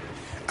kind of thing.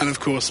 And of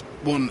course,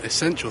 one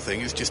essential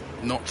thing is just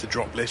not to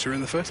drop litter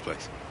in the first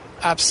place.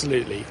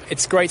 Absolutely.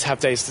 It's great to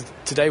have days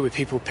today with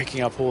people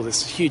picking up all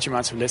this huge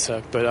amount of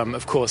litter, but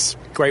of course, a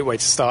great way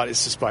to start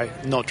is just by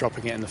not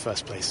dropping it in the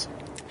first place.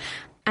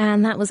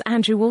 And that was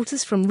Andrew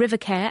Walters from River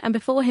Care, and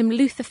before him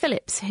Luther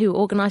Phillips, who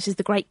organises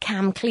the Great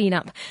Cam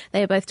Clean-up.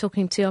 They are both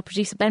talking to our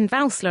producer Ben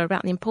Valsler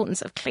about the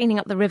importance of cleaning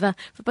up the river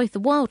for both the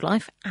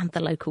wildlife and the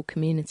local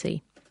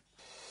community.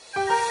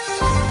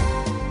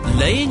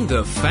 Laying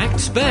the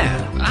facts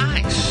bare.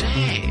 I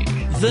say.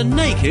 The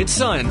Naked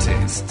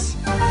Scientists.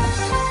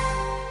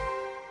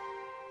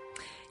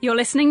 You're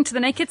listening to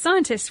The Naked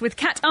Scientists with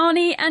Kat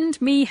Arney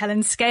and me,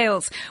 Helen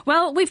Scales.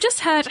 Well, we've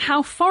just heard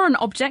how foreign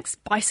objects,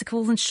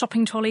 bicycles and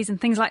shopping trolleys and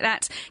things like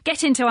that,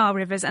 get into our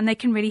rivers and they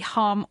can really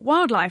harm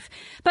wildlife.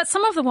 But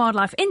some of the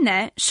wildlife in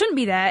there shouldn't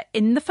be there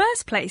in the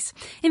first place.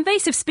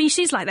 Invasive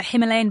species like the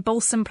Himalayan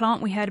balsam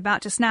plant we heard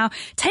about just now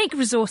take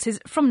resources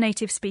from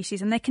native species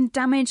and they can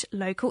damage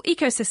local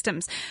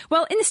ecosystems.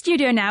 Well, in the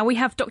studio now we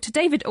have Dr.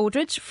 David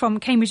Aldridge from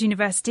Cambridge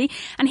University,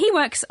 and he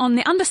works on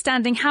the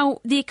understanding how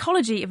the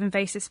ecology of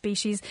invasive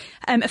species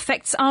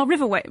affects our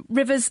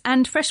rivers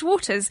and fresh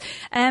waters,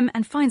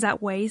 and finds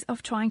out ways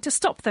of trying to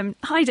stop them.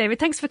 Hi, David.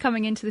 Thanks for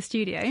coming into the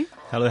studio.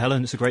 Hello,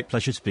 Helen. It's a great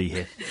pleasure to be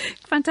here.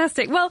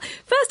 Fantastic. Well,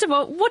 first of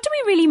all, what do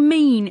we really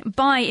mean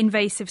by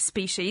invasive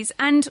species,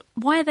 and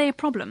why are they a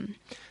problem?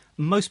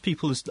 Most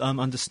people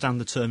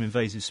understand the term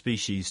invasive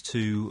species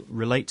to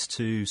relate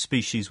to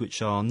species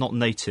which are not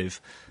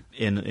native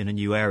in a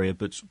new area,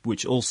 but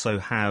which also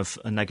have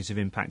a negative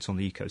impact on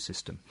the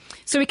ecosystem.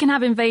 So we can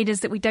have invaders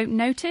that we don't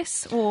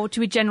notice, or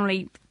do they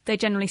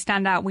generally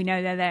stand out, we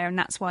know they're there, and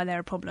that's why they're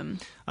a problem?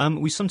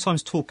 We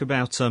sometimes talk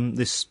about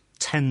this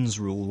TENS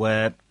rule,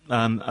 where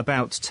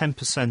about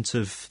 10%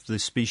 of the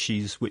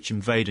species which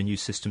invade a new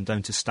system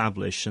don't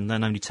establish, and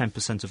then only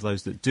 10% of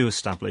those that do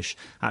establish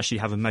actually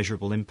have a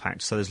measurable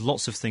impact. So there's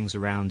lots of things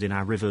around in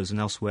our rivers and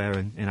elsewhere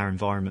in our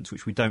environments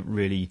which we don't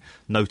really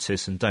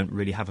notice and don't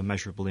really have a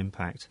measurable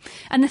impact.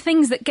 And the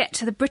things that get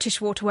to the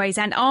British waterways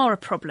and are a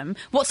problem,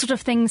 what sort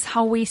of things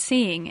are we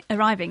seeing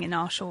arriving in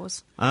our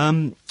shores?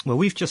 Well,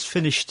 we've just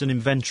finished an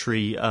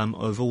inventory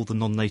of all the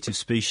non-native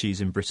species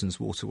in Britain's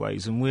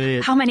waterways,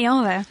 and How many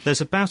are there?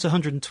 There's about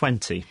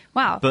 120.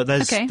 Wow! But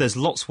there's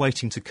lots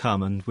waiting to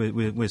come, and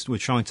we're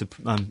trying to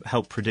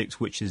help predict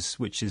which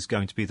is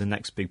going to be the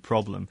next big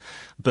problem.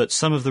 But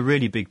some of the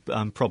really big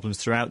problems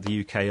throughout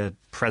the UK are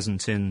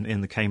present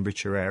in the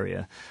Cambridgeshire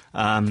area.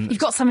 You've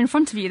got some in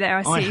front of you there,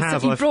 I see. I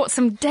have. So you've brought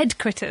some dead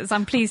critters,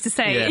 I'm pleased to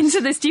say,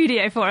 into the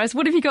studio for us.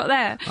 What have you got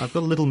there? I've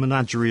got a little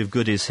menagerie of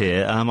goodies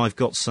here. I've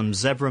got some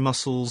zebra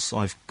mussels,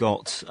 I've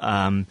got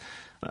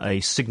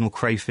a signal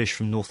crayfish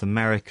from North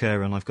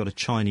America, and I've got a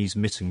Chinese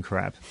mitten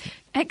crab.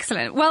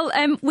 Excellent. Well,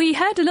 we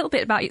heard a little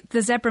bit about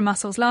the zebra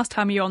mussels last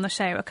time you were on the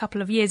show a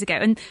couple of years ago,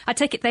 and I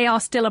take it they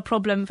are still a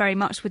problem very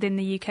much within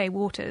the UK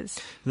waters.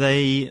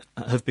 They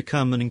have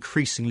become an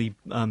increasingly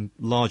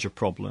larger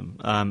problem,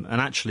 and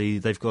actually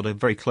they've got a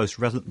very close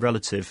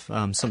relative,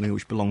 something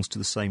which belongs to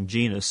the same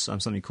genus,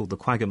 something called the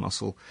quagga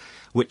mussel,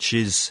 which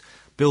is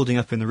building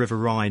up in the River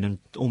Rhine and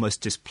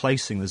almost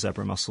displacing the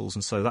zebra mussels,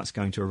 and so that's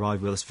going to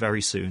arrive with us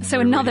very soon. So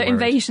another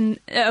invasion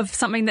of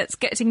something that's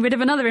getting rid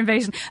of another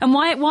invasion. And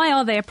why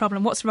are they a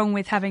problem? What's wrong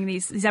with having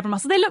these zebra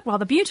mussels? They look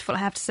rather beautiful, I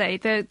have to say.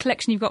 The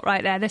collection you've got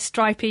right there, they're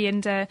stripy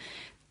and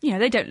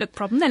they don't look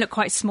problem. They look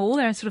quite small.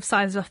 They're sort of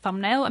size of a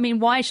thumbnail. I mean,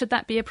 why should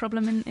that be a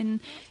problem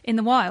in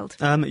the wild?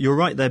 You're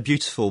right, they're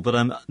beautiful, but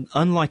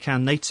unlike our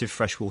native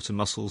freshwater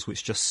mussels,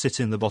 which just sit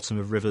in the bottom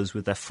of rivers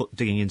with their foot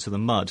digging into the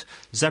mud,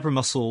 zebra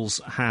mussels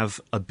have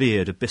a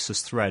beard, a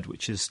byssus thread,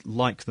 which is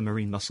like the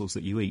marine mussels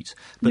that you eat.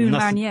 But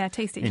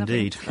tasty.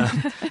 Indeed.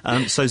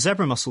 So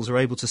zebra mussels are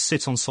able to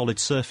sit on solid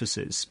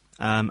surfaces.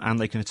 And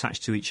they can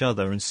attach to each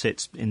other and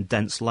sit in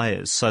dense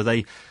layers. So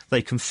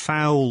they can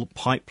foul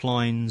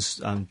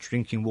pipelines,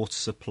 drinking water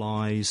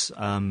supplies,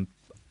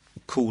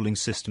 cooling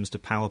systems to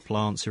power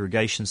plants,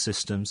 irrigation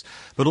systems,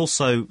 but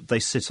also they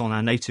sit on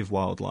our native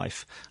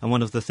wildlife. And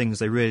one of the things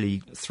they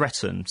really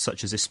threaten,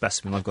 such as this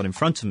specimen I've got in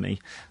front of me,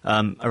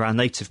 are our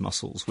native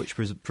mussels, which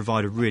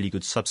provide a really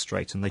good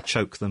substrate, and they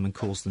choke them and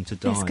cause them to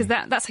die. Yes, because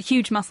that's a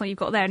huge mussel you've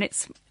got there, and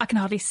I can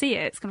hardly see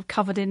it. It's kind of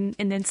covered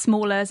in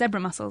smaller zebra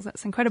mussels.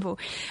 That's incredible.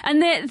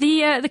 And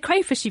the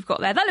crayfish you've got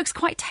there, that looks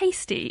quite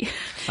tasty.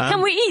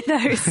 Can we eat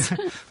those?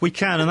 We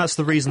can, and that's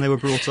the reason they were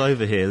brought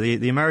over here.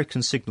 The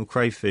American signal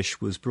crayfish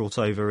was brought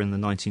over in the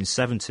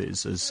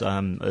 1970s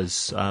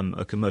as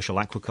a commercial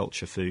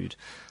aquaculture food.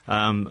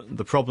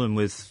 The problem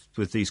with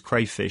these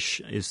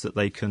crayfish is that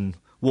they can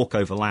walk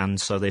over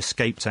land, so they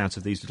escaped out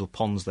of these little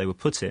ponds they were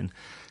put in,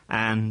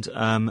 and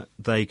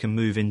they can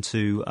move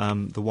into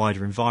the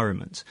wider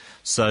environment.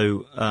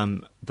 So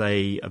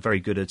they are very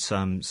good at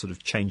sort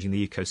of changing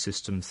the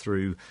ecosystem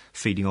through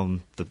feeding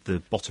on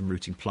the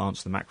bottom-rooting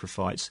plants, the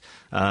macrophytes,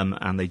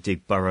 and they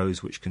dig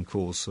burrows which can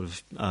cause sort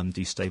of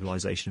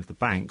destabilisation of the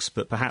banks.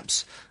 But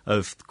perhaps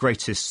of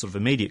greatest sort of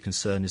immediate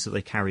concern is that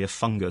they carry a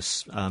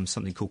fungus,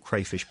 something called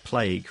crayfish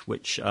plague,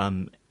 which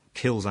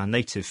kills our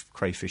native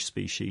crayfish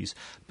species,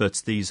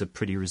 but these are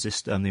pretty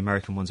resistant. The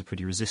American ones are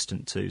pretty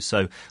resistant to.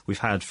 So we've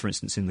had, for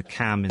instance, in the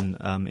Cam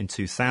in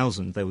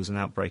 2000, there was an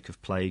outbreak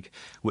of plague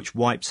which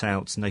wiped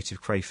out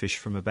native crayfish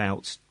from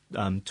about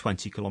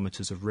 20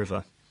 kilometres of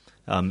river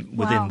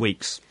within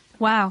weeks.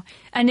 Wow.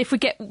 And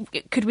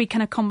could we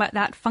kind of combat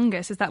that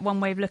fungus? Is that one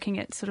way of looking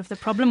at sort of the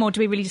problem, or do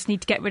we really just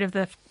need to get rid of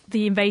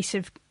the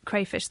invasive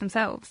crayfish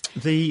themselves?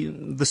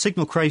 The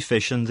signal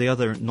crayfish and the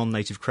other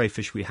non-native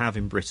crayfish we have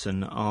in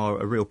Britain are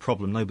a real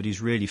problem.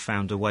 Nobody's really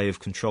found a way of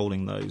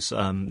controlling those.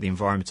 The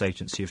Environment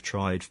Agency have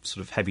tried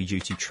sort of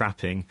heavy-duty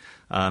trapping.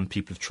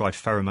 People have tried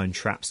pheromone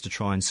traps to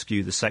try and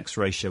skew the sex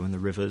ratio in the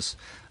rivers.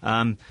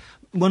 One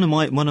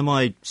of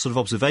my sort of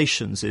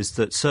observations is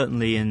that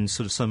certainly in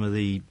sort of some of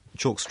the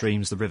chalk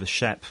streams, the River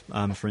Shep,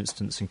 for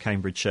instance, in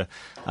Cambridgeshire,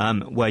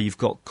 where you've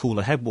got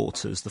cooler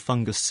headwaters, the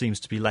fungus seems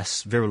to be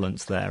less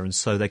virulent there, and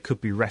so there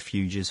could be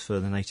refuges for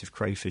the native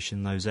crayfish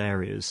in those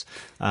areas.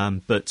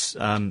 But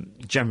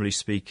generally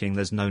speaking,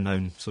 there's no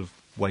known sort of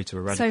way to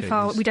eradicate So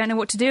far, these. we don't know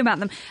what to do about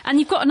them. And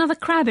you've got another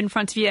crab in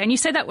front of you, and you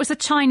say that was a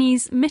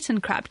Chinese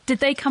mitten crab. Did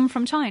they come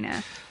from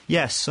China?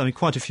 Yes, I mean,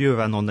 quite a few of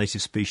our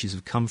non-native species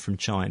have come from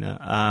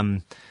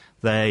China.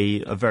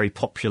 They are very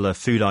popular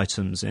food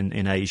items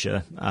in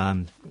Asia.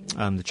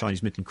 The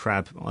Chinese mitten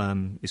crab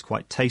is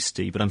quite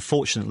tasty, but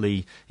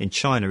unfortunately in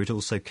China it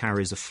also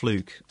carries a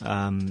fluke,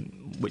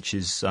 which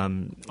is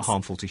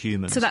harmful to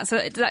humans. So does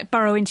that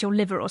burrow into your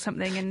liver or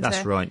something? And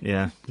that's right,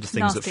 yeah. The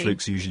things that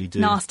flukes usually do.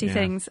 Nasty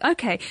things.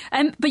 OK.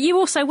 But you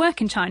also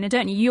work in China,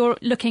 don't you? You're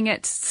looking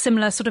at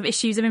similar sort of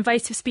issues of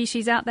invasive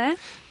species out there?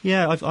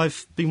 Yeah,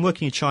 I've been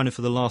working in China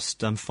for the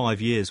last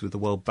 5 years with the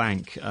World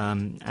Bank,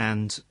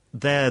 and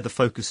there the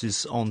focus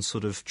is on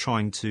sort of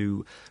trying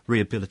to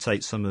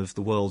rehabilitate some of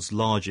the world's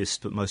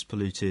largest but most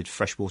polluted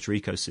freshwater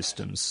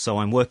ecosystems. So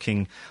I'm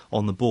working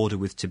on the border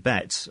with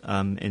Tibet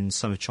in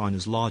some of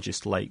China's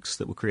largest lakes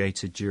that were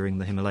created during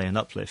the Himalayan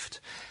uplift.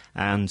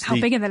 And how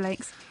big are the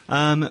lakes?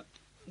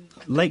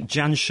 Lake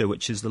Jansha,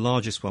 which is the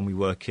largest one we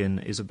work in,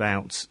 is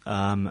about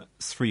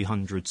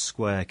 300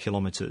 square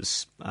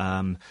kilometres.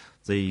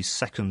 The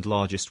second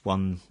largest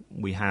one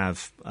we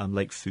have,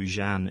 Lake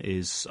Fujian,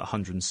 is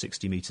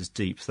 160 metres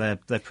deep. They're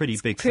pretty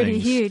big things. Pretty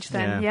huge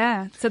then,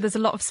 yeah. So there's a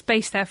lot of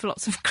space there for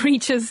lots of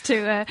creatures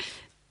to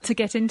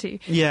get into.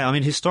 Yeah, I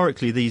mean,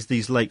 historically,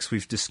 these lakes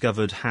we've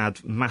discovered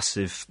had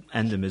massive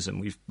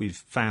endemism. We've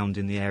found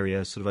in the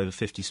area sort of over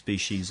 50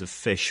 species of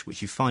fish,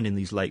 which you find in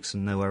these lakes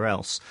and nowhere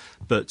else.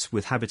 But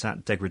with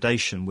habitat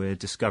degradation, we're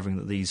discovering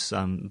that these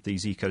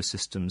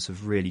ecosystems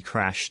have really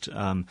crashed.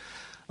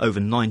 Over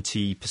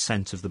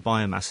 90% of the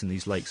biomass in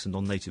these lakes are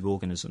non-native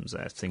organisms.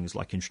 They're things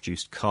like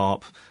introduced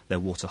carp, they're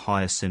water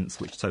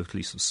hyacinth, which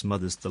totally sort of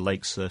smothers the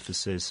lake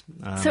surfaces.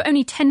 So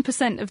only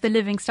 10% of the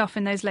living stuff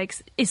in those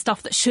lakes is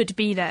stuff that should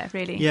be there,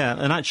 really? Yeah,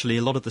 and actually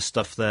a lot of the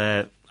stuff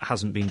there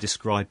hasn't been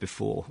described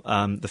before.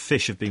 The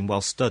fish have been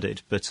well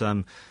studied, but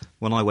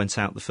when I went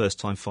out the first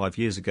time 5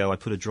 years ago, I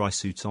put a dry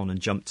suit on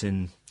and jumped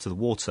into the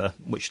water,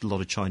 which a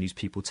lot of Chinese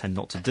people tend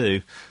not to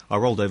do. I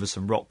rolled over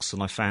some rocks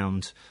and I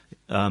found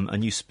a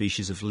new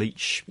species of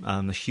leech,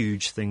 a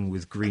huge thing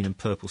with green and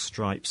purple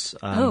stripes.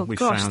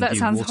 Gosh, that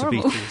sounds water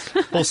horrible. beetles,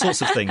 all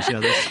sorts of things. You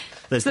know,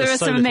 there's there are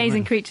so some little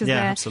amazing room. creatures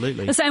yeah, there.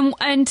 Absolutely. So,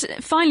 and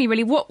finally,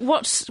 really,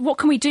 what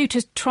can we do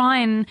to try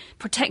and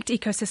protect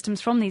ecosystems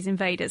from these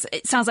invaders?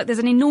 It sounds like there's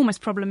an enormous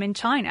problem in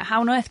China.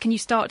 How on earth can you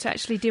start to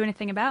actually do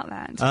anything about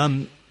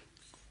that?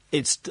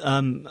 It's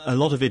a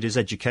lot of it is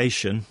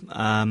education,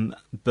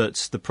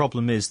 but the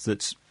problem is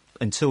that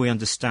until we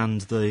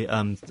understand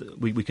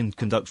we can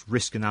conduct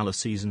risk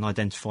analyses and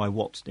identify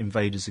what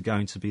invaders are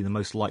going to be the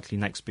most likely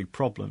next big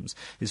problems,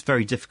 it's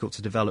very difficult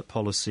to develop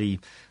policy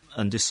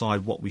and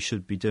decide what we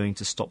should be doing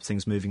to stop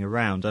things moving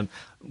around.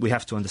 We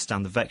have to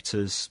understand the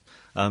vectors.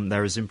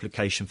 There is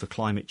implication for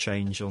climate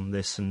change on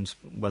this and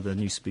whether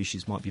new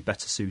species might be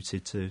better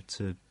suited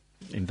to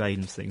invade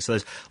and things. So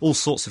there's all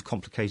sorts of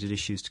complicated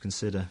issues to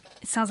consider.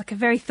 It sounds like a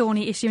very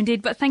thorny issue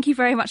indeed, but thank you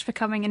very much for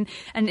coming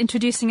and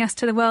introducing us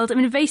to the world of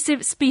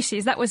invasive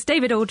species. That was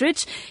David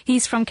Aldridge.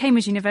 He's from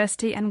Cambridge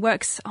University and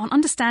works on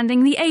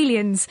understanding the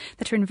aliens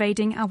that are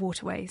invading our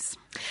waterways.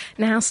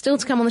 Now, still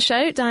to come on the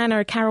show, Diana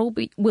O'Carroll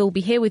will be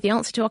here with the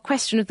answer to our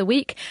question of the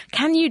week.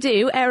 Can you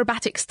do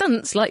aerobatic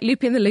stunts like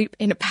looping the loop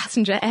in a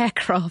passenger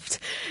aircraft?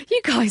 You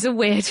guys are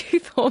weird. Who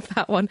thought of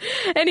that one?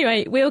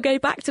 Anyway, we'll go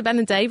back to Ben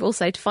and Dave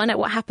also to find out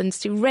what happens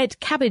to red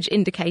cabbage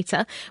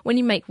indicator when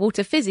you make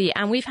water fizzy.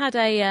 And we've had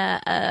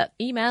a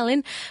email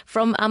in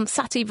from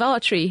Sati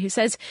Vatri who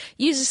says,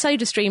 use a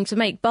soda stream to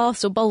make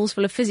baths or bowls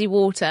full of fizzy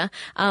water.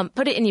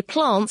 Put it in your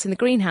plants in the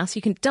greenhouse.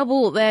 You can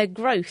double their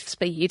growth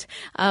speed.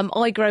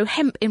 I grow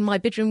hemp in my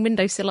bedroom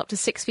windowsill up to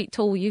 6 feet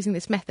tall using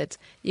this method.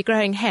 You're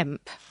growing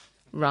hemp.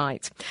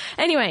 Right.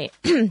 Anyway,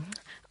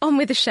 on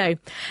with the show.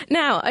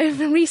 Now,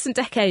 over recent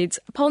decades,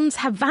 ponds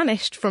have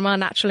vanished from our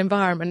natural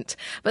environment,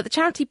 but the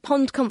charity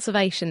Pond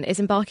Conservation is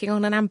embarking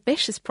on an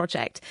ambitious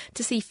project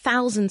to see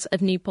thousands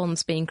of new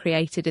ponds being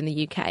created in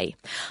the UK.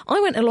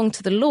 I went along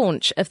to the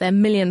launch of their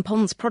Million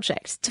Ponds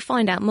project to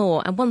find out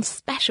more, and one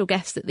special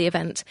guest at the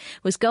event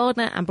was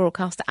gardener and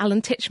broadcaster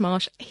Alan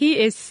Titchmarsh. He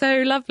is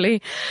so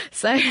lovely.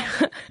 So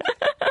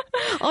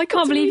I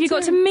can't believe you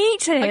got to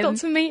meet him. I got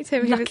to meet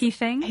him. Lucky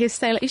thing. He's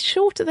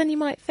shorter than you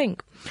might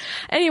think.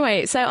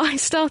 Anyway, so I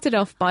started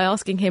off by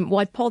asking him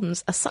why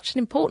ponds are such an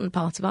important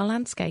part of our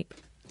landscape.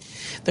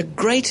 The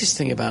greatest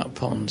thing about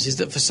ponds is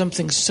that for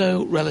something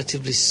so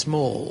relatively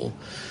small,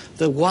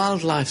 the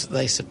wildlife that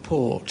they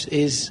support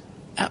is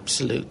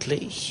absolutely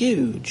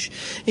huge.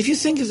 If you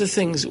think of the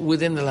things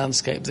within the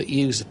landscape that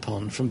use a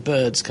pond, from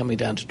birds coming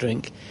down to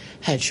drink,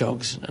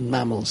 hedgehogs and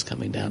mammals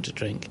coming down to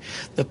drink,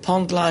 the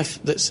pond life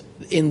that's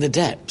in the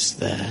depths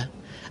there,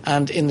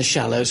 and in the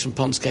shallows, from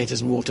pond skaters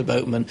and water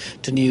boatmen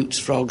to newts,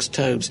 frogs,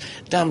 toads,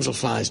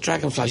 damselflies,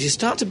 dragonflies, you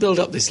start to build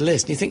up this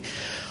list and you think,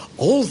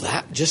 All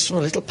that just from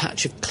a little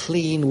patch of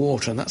clean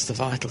water, and that's the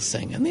vital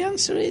thing. And the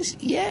answer is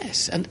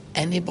yes, and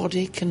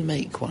anybody can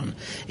make one.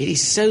 It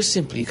is so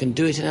simple. You can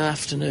do it in an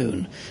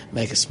afternoon.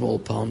 Make a small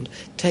pond,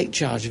 take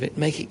charge of it,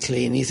 make it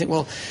clean. And you think,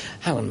 well,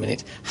 hang on a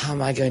minute, how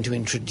am I going to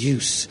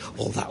introduce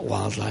all that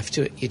wildlife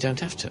to it? You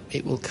don't have to.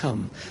 It will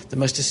come. The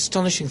most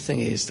astonishing thing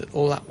is that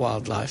all that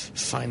wildlife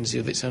finds you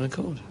of its own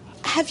accord.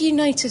 Have you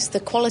noticed the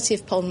quality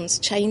of ponds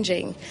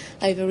changing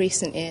over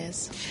recent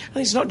years? And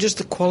it's not just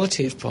the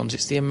quality of ponds,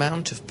 it's the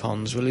amount of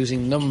ponds. We're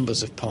losing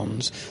numbers of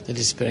ponds. They're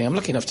disappearing. I'm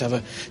lucky enough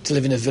to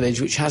live in a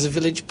village which has a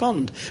village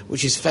pond,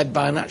 which is fed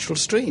by a natural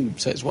stream.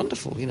 So it's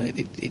wonderful,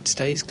 it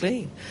stays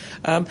clean.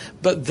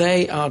 But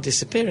they are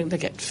disappearing. They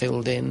get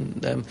filled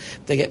in.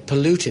 They get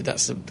polluted.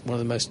 That's one of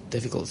the most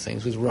difficult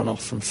things with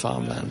runoff from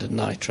farmland and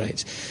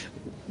nitrates.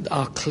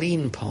 Our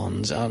clean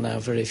ponds are now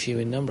very few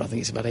in number. I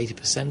think it's about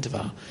 80%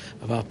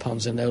 of our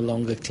ponds are no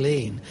longer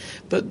clean.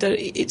 But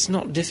it's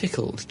not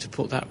difficult to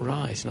put that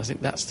right, and I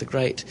think that's the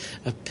great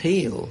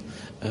appeal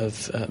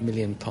of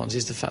Million Ponds,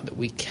 is the fact that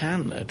we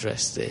can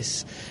address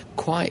this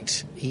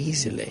quite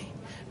easily,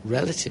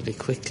 relatively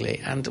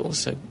quickly, and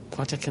also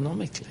quite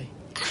economically.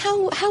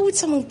 How would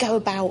someone go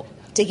about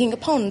digging a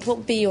pond? What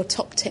would be your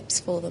top tips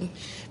for them?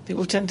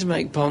 People tend to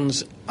make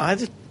ponds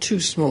either too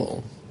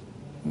small,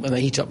 when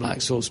they heat up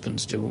like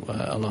saucepans do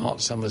on a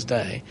hot summer's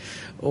day,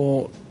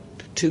 or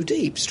too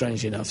deep,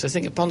 strangely enough. They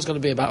think a pond's got to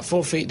be about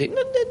 4 feet deep.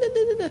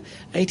 No.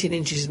 18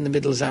 inches in the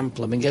middle is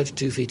ample. I mean, go to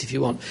 2 feet if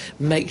you want.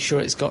 Make sure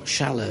it's got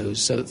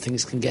shallows so that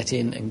things can get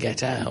in and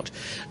get out.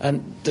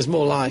 And there's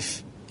more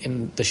life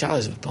in the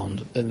shallows of a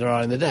pond than there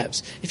are in the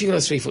depths. If you've got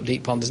a 3 foot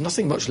deep pond, there's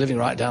nothing much living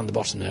right down the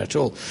bottom there at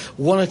all.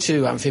 1 or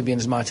 2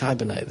 amphibians might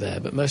hibernate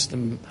there, but most of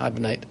them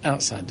hibernate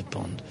outside the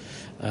pond.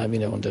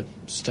 Under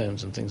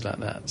stones and things like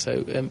that.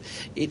 So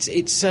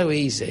it's so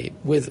easy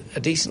with a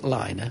decent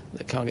liner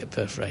that can't get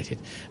perforated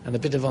and a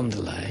bit of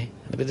underlay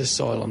and a bit of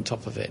soil on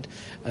top of it,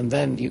 and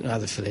then you can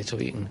either fill it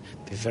or you can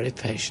be very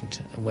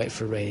patient and wait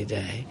for a rainy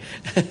day.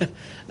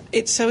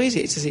 It's so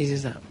easy. It's as easy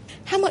as that.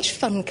 How much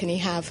fun can you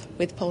have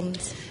with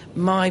ponds?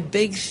 My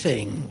big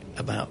thing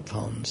about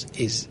ponds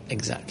is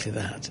exactly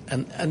that.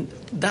 And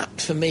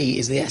that, for me,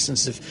 is the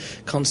essence of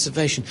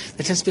conservation.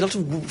 There tends to be a lot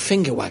of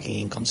finger-wagging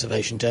in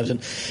conservation terms,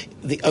 and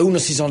the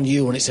onus is on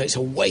you, and it's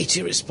a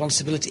weighty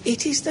responsibility.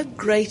 It is the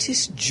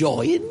greatest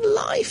joy in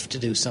life to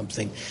do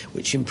something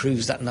which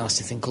improves that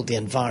nasty thing called the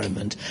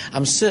environment.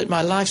 I'm certain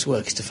my life's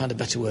work is to find a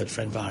better word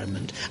for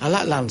environment. I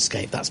like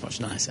landscape, that's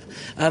much nicer.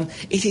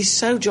 It is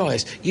so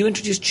joyous. You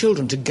introduce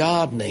children to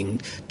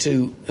gardening,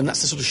 and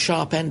that's the sort of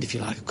sharp end, if you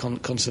like, of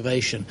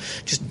conservation,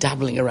 just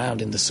dabbling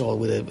around in the soil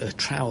with a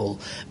trowel,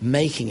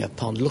 making a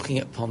pond, looking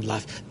at pond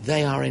life.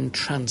 They are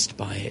entranced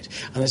by it.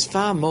 And there's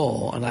far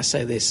more, and I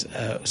say this,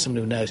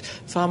 someone who knows,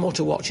 far more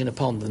to watch in a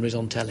pond than there is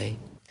on telly.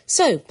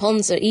 So,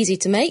 ponds are easy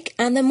to make,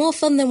 and they're more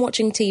fun than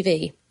watching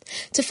TV.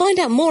 To find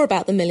out more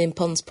about the Million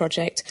Ponds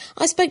project,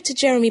 I spoke to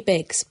Jeremy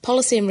Biggs,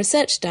 Policy and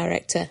Research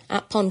Director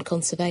at Pond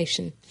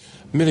Conservation.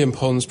 Million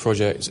Ponds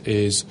project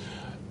is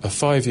a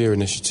 5-year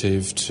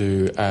initiative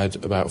to add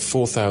about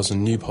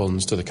 4,000 new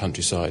ponds to the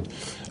countryside,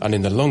 and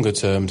in the longer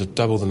term to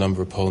double the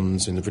number of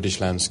ponds in the British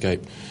landscape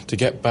to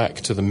get back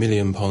to the 1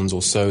 million ponds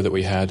or so that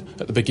we had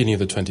at the beginning of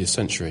the 20th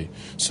century.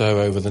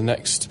 So over the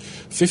next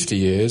 50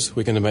 years,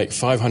 we're going to make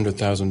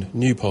 500,000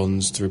 new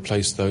ponds to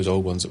replace those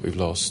old ones that we've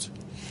lost.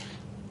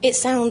 It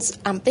sounds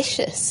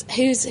ambitious.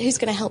 Who's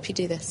going to help you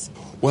do this?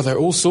 Well, there are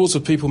all sorts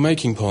of people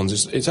making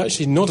ponds. It's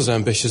actually not as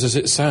ambitious as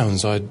it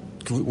sounds, I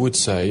would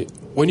say.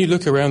 When you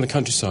look around the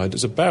countryside,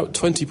 there's about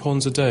 20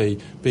 ponds a day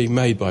being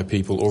made by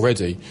people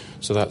already.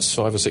 So that's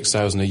 5,000 or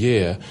 6,000 a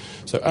year.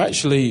 So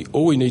actually,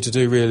 all we need to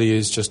do really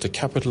is just to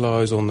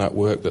capitalise on that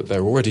work that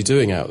they're already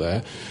doing out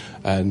there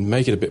and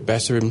make it a bit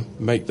better and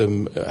make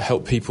them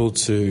help people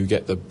to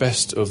get the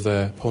best of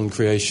their pond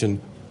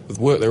creation,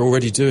 the work they're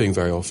already doing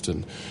very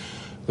often.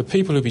 The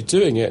people who'll be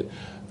doing it,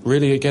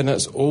 really, again,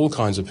 that's all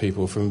kinds of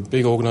people, from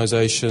big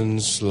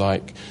organisations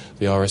like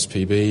the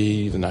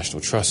RSPB, the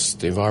National Trust,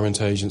 the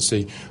Environment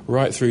Agency,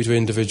 right through to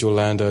individual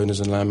landowners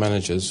and land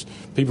managers.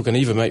 People can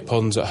even make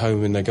ponds at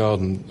home in their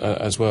garden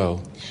as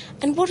well.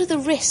 And what are the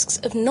risks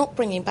of not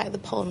bringing back the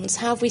ponds?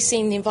 How have we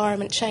seen the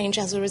environment change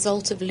as a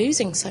result of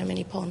losing so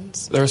many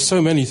ponds? There are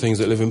so many things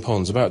that live in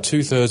ponds. About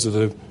 2/3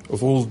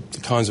 of all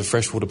the kinds of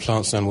freshwater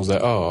plants and animals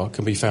there are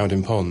can be found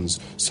in ponds.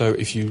 So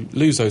if you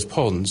lose those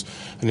ponds,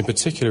 and in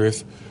particular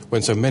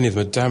when so many of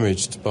them are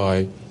damaged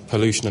by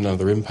pollution and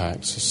other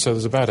impacts, so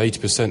there's about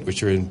 80%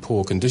 which are in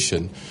poor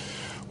condition.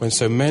 When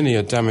so many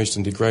are damaged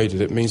and degraded,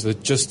 it means there's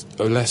just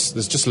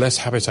less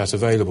habitat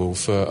available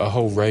for a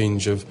whole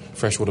range of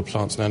freshwater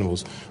plants and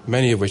animals,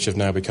 many of which have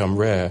now become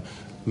rare.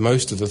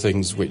 Most of the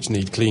things which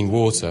need clean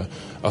water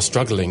are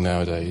struggling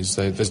nowadays.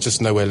 There's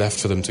just nowhere left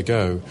for them to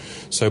go.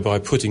 So by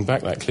putting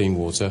back that clean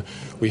water,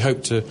 we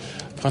hope to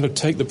kind of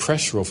take the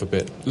pressure off a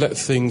bit, let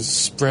things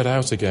spread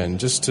out again,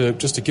 just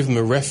to give them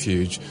a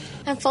refuge.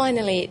 And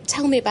finally,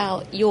 tell me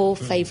about your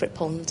favourite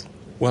pond.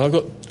 Well, I've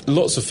got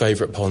Lots of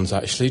favourite ponds,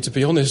 actually. To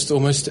be honest,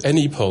 almost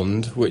any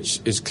pond which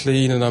is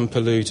clean and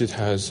unpolluted,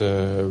 has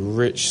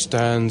rich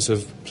stands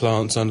of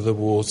plants under the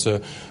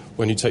water.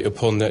 When you take your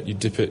pond net, you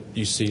dip it,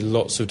 you see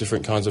lots of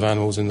different kinds of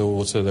animals in the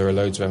water. There are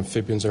loads of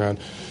amphibians around.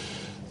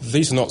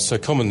 These are not so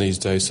common these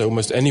days, so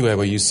almost anywhere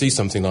where you see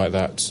something like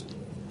that,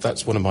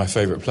 that's one of my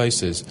favourite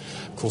places.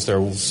 Of course, there are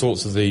all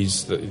sorts of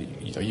these. That,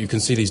 you can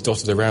see these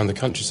dotted around the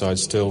countryside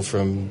still,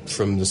 from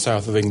the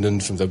south of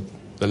England, from the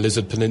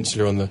Lizard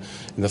Peninsula in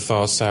the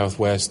far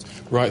southwest,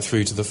 right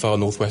through to the far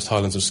northwest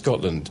Highlands of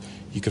Scotland.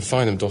 You can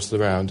find them dotted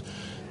around.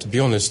 To be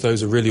honest,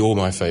 those are really all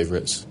my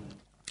favourites.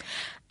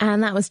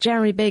 And that was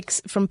Jeremy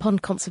Biggs from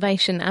Pond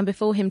Conservation, and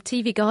before him,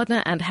 TV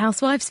gardener and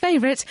housewife's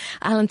favourite,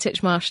 Alan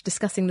Titchmarsh,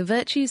 discussing the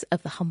virtues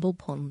of the humble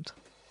pond.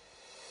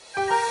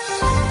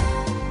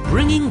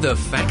 Bringing the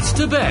facts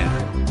to bear.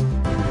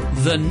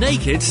 The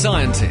Naked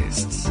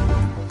Scientists.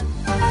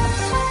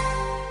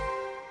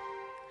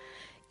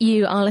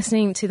 You are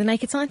listening to The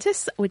Naked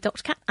Scientists with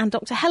Dr. Kat and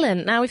Dr.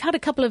 Helen. Now, we've had a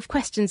couple of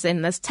questions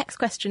in. There's a text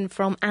question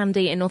from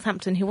Andy in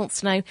Northampton who wants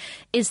to know,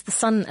 is the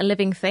sun a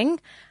living thing?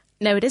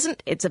 No, it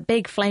isn't. It's a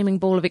big flaming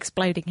ball of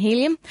exploding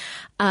helium.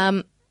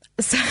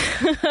 So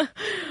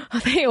I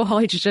think, or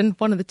hydrogen,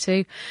 one of the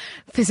two.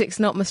 Physics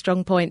not my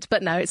strong point,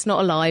 but no, it's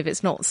not alive.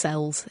 It's not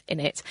cells in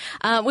it.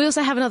 We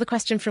also have another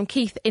question from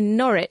Keith in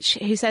Norwich,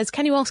 who says,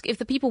 can you ask if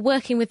the people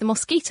working with the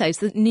mosquitoes,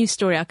 the news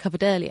story I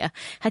covered earlier,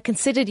 had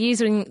considered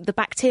using the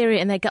bacteria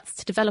in their guts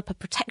to develop a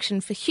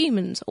protection for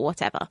humans or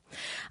whatever?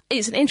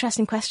 It's an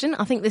interesting question.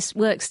 I think this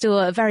work's still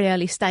at a very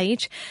early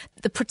stage.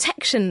 The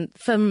protection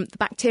from the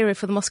bacteria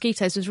for the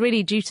mosquitoes was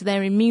really due to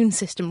their immune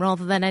system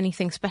rather than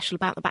anything special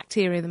about the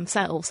bacteria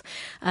themselves.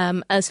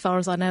 As far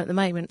as I know at the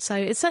moment. So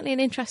it's certainly an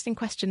interesting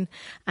question,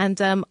 and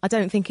I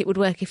don't think it would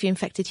work if you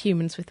infected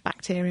humans with the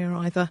bacteria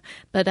either.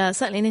 But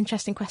certainly an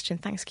interesting question.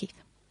 Thanks, Keith.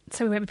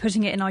 So we won't be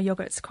putting it in our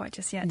yoghurts quite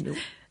just yet. No.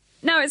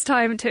 Now it's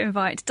time to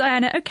invite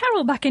Diana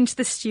O'Carroll back into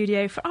the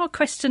studio for our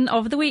question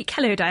of the week.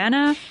 Hello,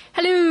 Diana.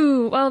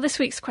 Hello. Well, this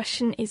week's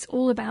question is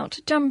all about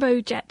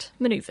jumbo jet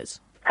manoeuvres.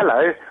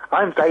 Hello,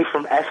 I'm Dave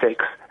from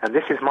Essex, and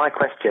this is my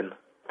question.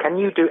 Can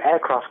you do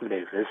aircraft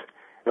manoeuvres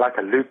like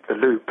a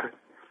loop-the-loop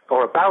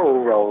or a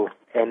barrel roll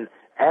in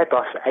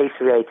Airbus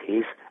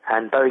A380s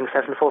and Boeing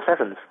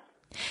 747s?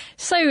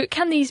 So,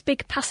 can these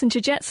big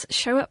passenger jets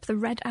show up the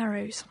red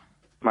arrows?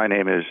 My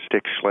name is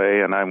Dick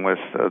Schley, and I'm with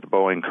the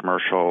Boeing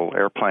Commercial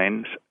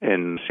Airplanes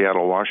in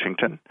Seattle,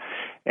 Washington,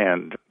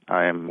 and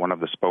I am one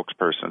of the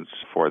spokespersons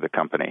for the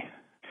company.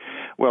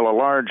 Well, a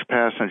large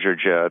passenger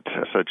jet,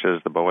 such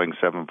as the Boeing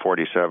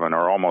 747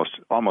 or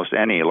almost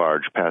any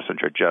large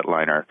passenger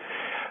jetliner,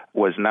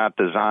 was not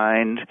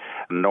designed,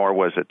 nor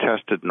was it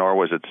tested, nor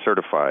was it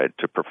certified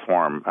to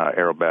perform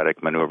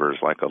aerobatic maneuvers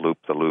like a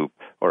loop-the-loop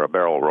or a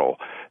barrel roll.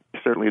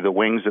 Certainly the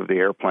wings of the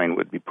airplane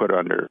would be put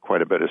under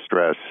quite a bit of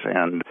stress,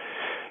 and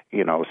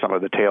some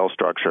of the tail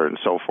structure and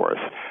so forth.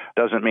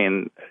 Doesn't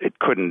mean it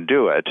couldn't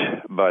do it,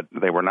 but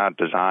they were not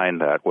designed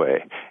that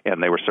way,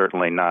 and they were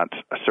certainly not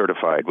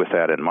certified with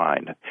that in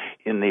mind.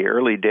 In the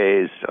early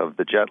days of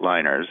the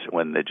jetliners,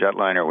 when the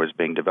jetliner was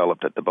being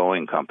developed at the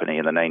Boeing Company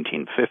in the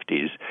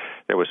 1950s,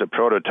 there was a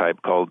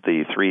prototype called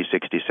the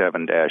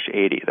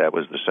 367-80. That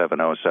was the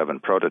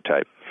 707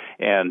 prototype.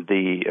 And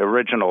the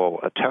original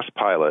test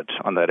pilot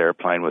on that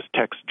airplane was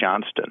Tex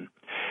Johnston.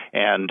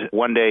 And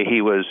one day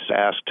he was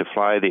asked to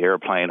fly the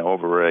airplane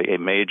over a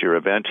major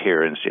event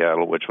here in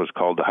Seattle, which was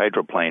called the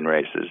hydroplane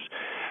races.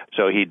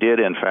 So he did,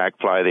 in fact,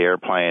 fly the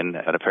airplane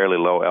at a fairly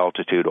low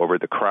altitude over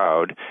the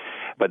crowd.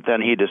 But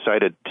then he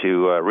decided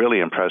to really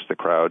impress the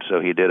crowd, so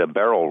he did a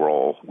barrel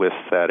roll with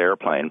that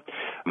airplane,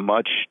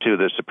 much to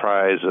the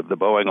surprise of the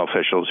Boeing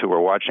officials who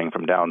were watching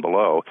from down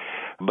below.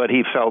 But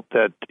he felt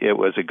that it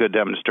was a good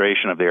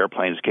demonstration of the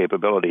airplane's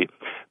capability.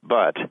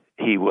 But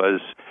he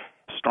was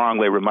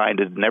strongly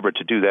reminded never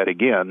to do that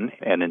again,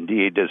 and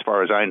indeed, as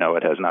far as I know,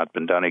 it has not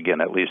been done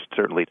again, at least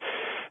certainly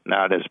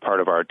not as part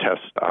of our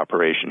test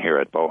operation here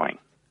at Boeing.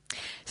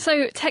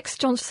 So Tex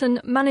Johnston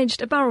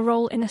managed a barrel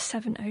roll in a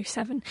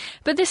 707,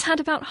 but this had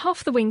about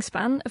half the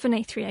wingspan of an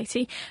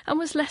A380 and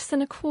was less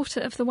than a quarter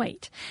of the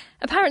weight.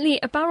 Apparently,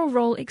 a barrel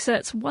roll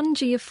exerts 1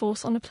 G of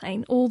force on a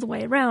plane all the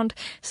way around,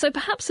 so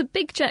perhaps a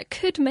big jet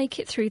could make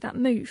it through that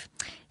move.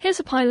 Here's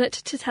a pilot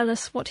to tell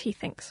us what he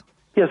thinks.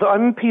 Yes,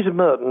 I'm Peter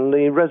Merton,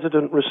 the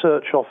resident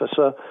research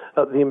officer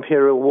at the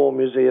Imperial War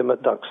Museum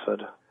at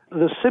Duxford.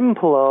 The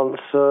simple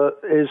answer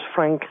is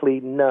frankly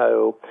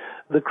no.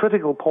 The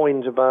critical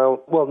point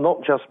about, well,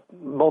 not just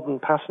modern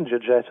passenger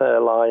jet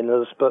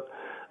airliners, but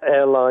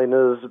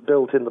airliners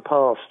built in the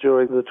past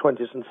during the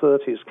 20s and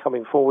 30s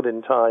coming forward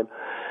in time,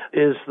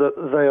 is that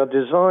they are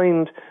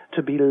designed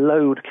to be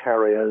load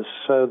carriers.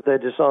 So they're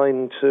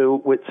designed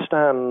to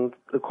withstand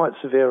the quite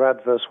severe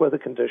adverse weather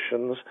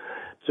conditions,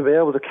 to be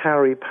able to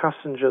carry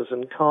passengers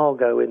and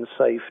cargo in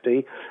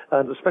safety,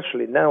 and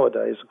especially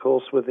nowadays, of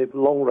course, with the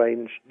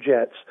long-range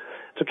jets,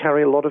 to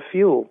carry a lot of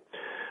fuel.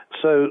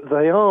 So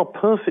they are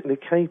perfectly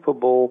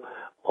capable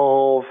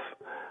of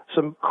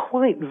some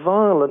quite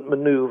violent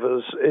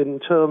maneuvers in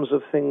terms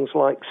of things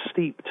like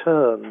steep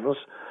turns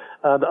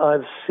And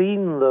I've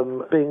seen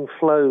them being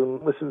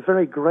flown with some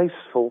very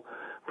graceful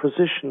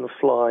precision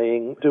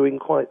flying, doing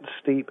quite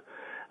steep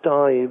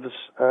dives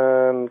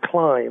and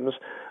climbs,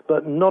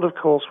 but not, of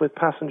course, with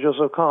passengers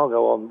or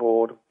cargo on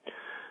board.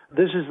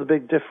 This is the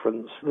big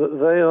difference, that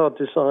they are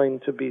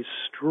designed to be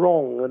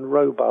strong and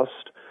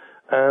robust,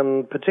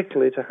 and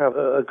particularly to have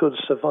a good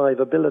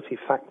survivability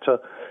factor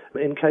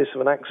in case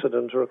of an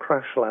accident or a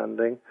crash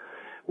landing,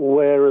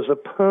 whereas a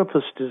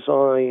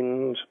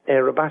purpose-designed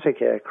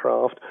aerobatic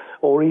aircraft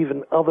or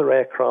even other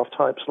aircraft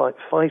types like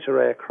fighter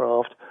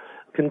aircraft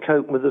can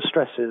cope with the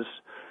stresses.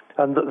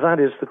 And that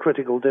is the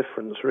critical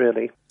difference,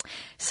 really.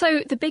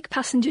 So the big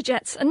passenger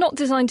jets are not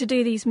designed to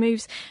do these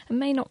moves and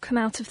may not come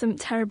out of them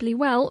terribly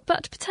well,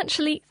 but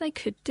potentially they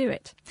could do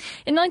it.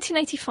 In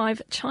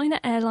 1985, China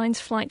Airlines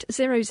Flight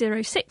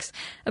 006,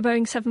 a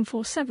Boeing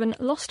 747,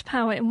 lost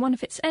power in one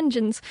of its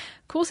engines,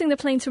 causing the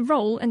plane to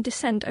roll and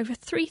descend over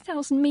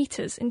 3,000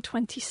 metres in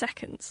 20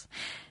 seconds.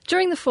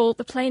 During the fall,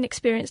 the plane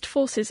experienced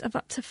forces of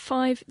up to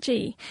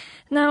 5G.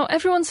 Now,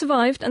 everyone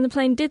survived and the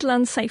plane did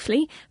land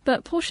safely,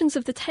 but portions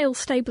of the tail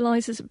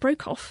stabilisers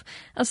broke off,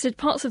 as did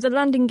parts of the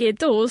landing gear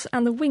doors,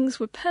 and the wings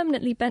were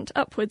permanently bent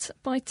upwards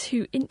by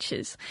 2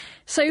 inches.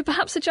 So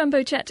perhaps a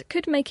jumbo jet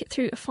could make it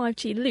through a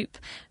 5G loop,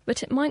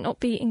 but it might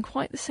not be in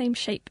quite the same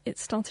shape it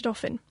started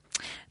off in.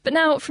 But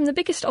now, from the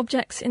biggest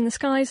objects in the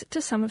skies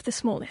to some of the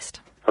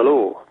smallest.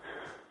 Hello.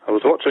 I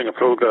was watching a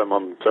programme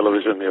on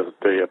television the other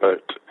day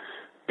about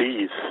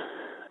bees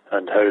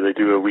and how they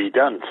do a wee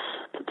dance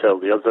to tell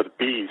the other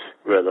bees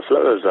where the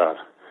flowers are.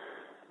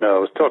 Now, I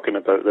was talking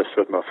about this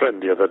with my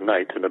friend the other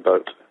night and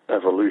about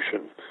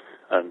evolution,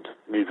 and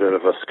neither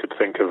of us could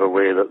think of a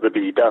way that the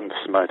bee dance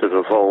might have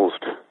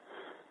evolved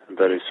in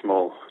very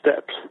small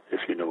steps,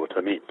 if you know what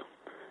I mean.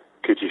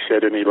 Could you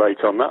shed any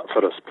light on that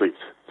for us, please?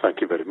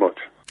 Thank you very much.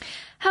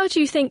 How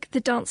do you think the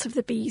dance of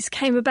the bees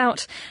came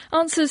about?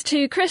 Answers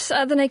to Chris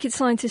at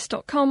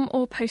thenakedscientist.com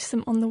or post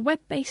them on the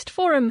web-based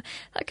forum.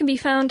 That can be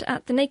found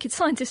at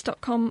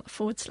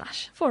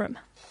thenakedscientist.com/forum.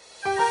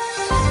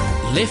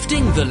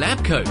 Lifting the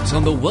lab coat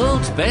on the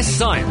world's best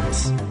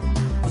science.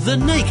 The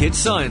Naked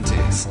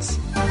Scientists.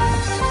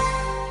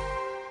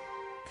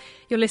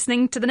 You're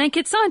listening to The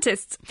Naked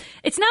Scientists.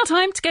 It's now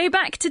time to go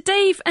back to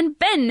Dave and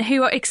Ben,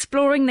 who are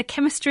exploring the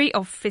chemistry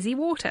of fizzy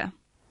water.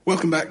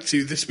 Welcome back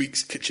to this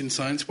week's Kitchen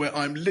Science, where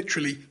I'm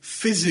literally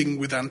fizzing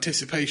with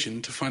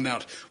anticipation to find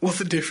out what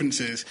the difference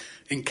is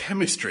in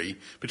chemistry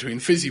between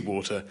fizzy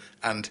water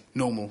and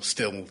normal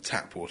still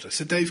tap water.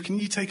 So Dave, can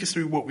you take us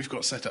through what we've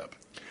got set up?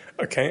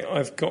 Okay,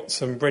 I've got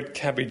some red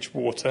cabbage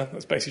water.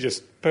 That's basically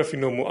just perfectly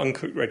normal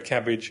uncooked red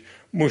cabbage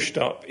mushed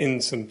up in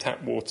some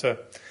tap water,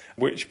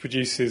 which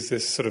produces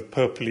this sort of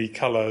purpley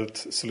coloured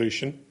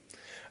solution.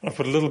 I've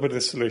put a little bit of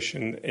the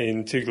solution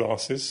in 2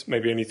 glasses,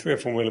 maybe only 3 or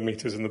 4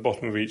 millimetres in the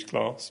bottom of each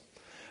glass.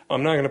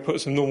 I'm now going to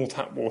put some normal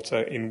tap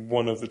water in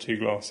one of the 2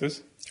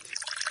 glasses.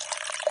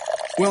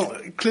 Well,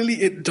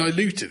 clearly it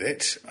diluted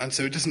it, and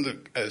so it doesn't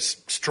look as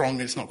strong,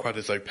 it's not quite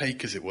as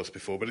opaque as it was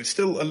before, but it's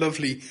still a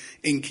lovely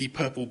inky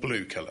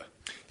purple-blue colour.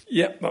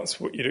 Yep, that's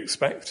what you'd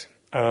expect.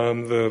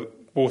 The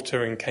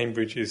water in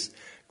Cambridge is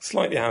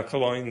slightly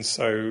alkaline,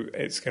 so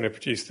it's going to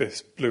produce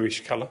this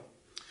bluish colour.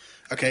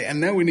 Okay, and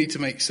now we need to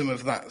make some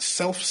of that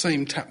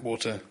self-same tap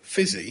water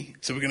fizzy,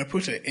 so we're going to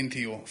put it into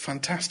your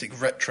fantastic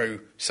retro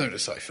soda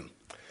siphon.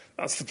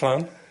 That's the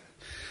plan.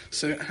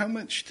 So how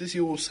much does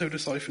your soda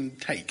siphon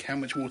take? How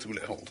much water will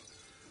it hold?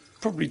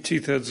 Probably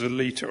 2/3 of a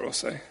litre or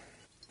so.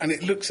 And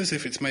it looks as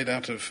if it's made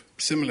out of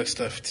similar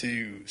stuff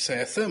to,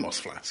 say, a thermos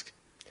flask.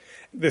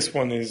 This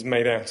one is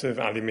made out of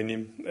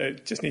aluminium.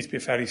 It just needs to be a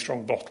fairly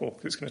strong bottle,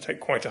 because it's going to take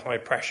quite a high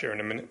pressure in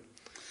a minute.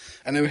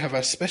 And then we have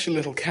our special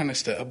little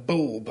canister, a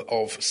bulb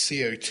of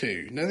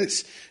CO2. Now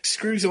this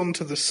screws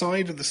onto the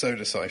side of the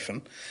soda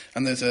siphon,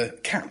 and there's a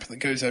cap that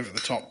goes over the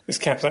top. This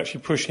cap's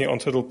actually pushing it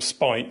onto a little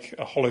spike,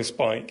 a hollow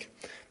spike,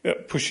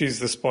 that pushes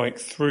the spike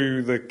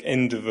through the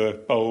end of the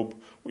bulb,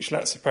 which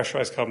lets the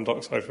pressurised carbon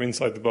dioxide from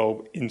inside the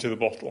bulb into the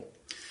bottle.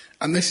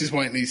 And this is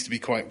why it needs to be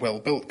quite well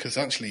built, because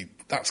actually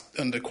that's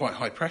under quite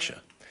high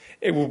pressure.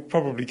 It will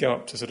probably go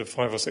up to sort of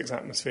 5 or 6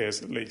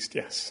 atmospheres at least,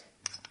 yes.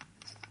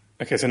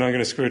 Okay, so now I'm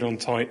going to screw it on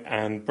tight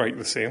and break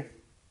the seal.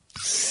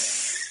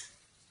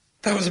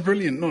 That was a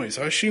brilliant noise.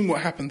 I assume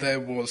what happened there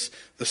was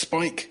the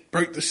spike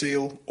broke the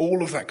seal,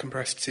 all of that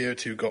compressed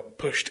CO2 got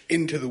pushed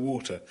into the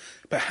water.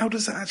 But how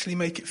does that actually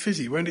make it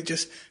fizzy? Won't it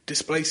just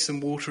displace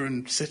some water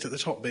and sit at the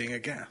top being a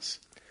gas?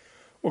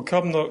 Well,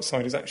 carbon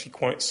dioxide is actually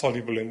quite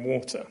soluble in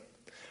water.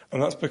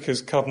 And that's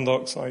because carbon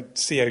dioxide,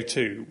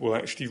 CO2, will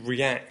actually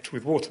react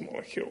with water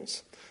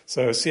molecules.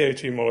 So a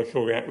CO2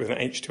 molecule react with an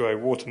H2O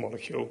water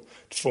molecule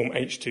to form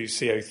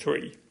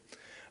H2CO3.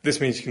 This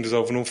means you can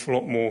dissolve an awful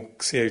lot more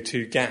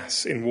CO2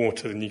 gas in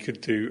water than you could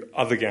do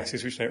other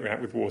gases which don't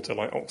react with water,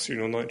 like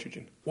oxygen or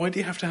nitrogen. Why do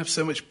you have to have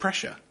so much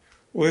pressure?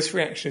 Well, this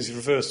reaction is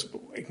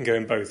reversible. It can go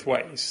in both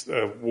ways.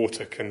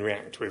 Water can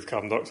react with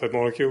carbon dioxide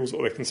molecules,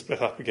 or they can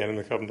split up again and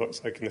the carbon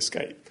dioxide can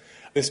escape.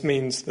 This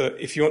means that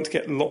if you want to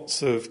get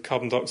lots of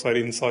carbon dioxide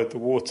inside the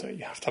water,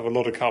 you have to have a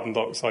lot of carbon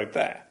dioxide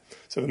there.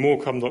 So the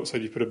more carbon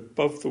dioxide you put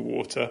above the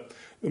water,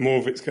 the more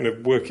of it's going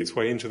to work its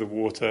way into the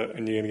water,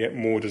 and you're going to get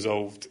more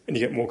dissolved and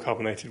you get more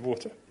carbonated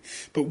water.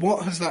 But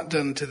what has that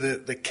done to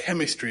the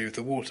chemistry of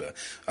the water?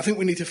 I think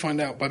we need to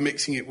find out by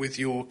mixing it with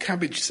your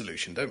cabbage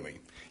solution, don't we?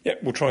 Yeah,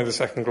 we'll try the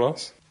second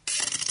glass.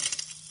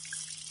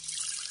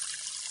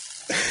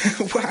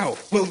 Wow.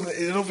 Well,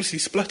 it obviously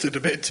spluttered a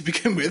bit to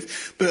begin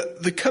with,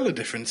 but the colour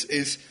difference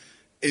is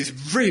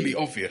really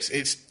obvious.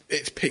 It's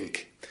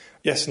pink.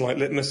 Yes, and like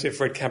litmus, if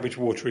red cabbage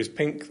water is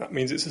pink, that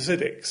means it's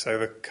acidic. So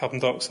the carbon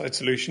dioxide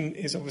solution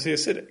is obviously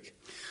acidic.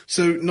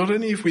 So not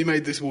only have we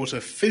made this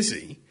water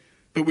fizzy,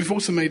 but we've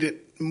also made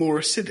it more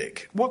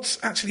acidic. What's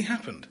actually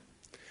happened?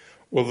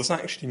 Well, there's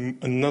actually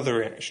another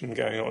reaction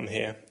going on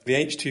here. The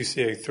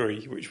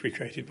H2CO3, which we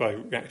created by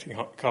reacting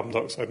carbon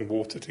dioxide and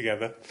water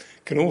together,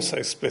 can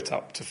also split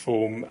up to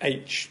form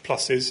H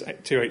pluses,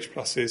 2H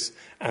pluses,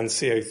 and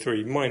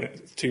CO3 minus,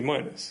 2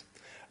 minus.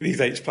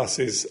 These H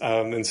pluses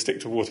then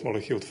stick to a water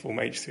molecule to form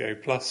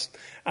H3O plus,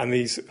 and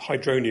these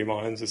hydronium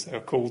ions, as they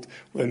are called,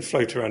 will then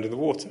float around in the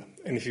water.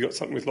 And if you've got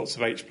something with lots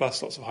of H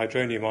plus, lots of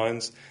hydronium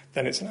ions,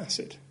 then it's an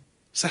acid.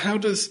 So how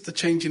does the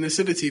change in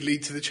acidity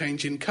lead to the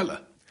change in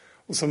colour?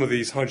 Well, some of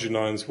these hydrogen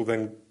ions will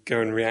then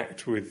go and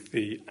react with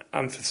the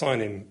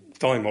anthocyanin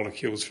dye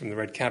molecules from the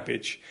red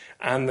cabbage,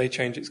 and they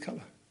change its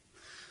colour.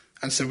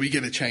 And so we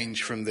get a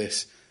change from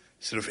this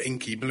sort of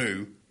inky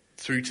blue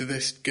through to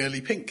this girly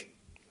pink.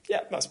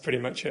 Yeah, that's pretty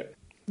much it.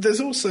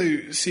 There's also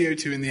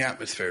CO2 in the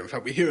atmosphere. In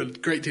fact, we hear a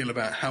great deal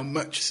about how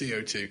much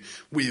CO2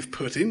 we have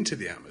put into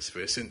the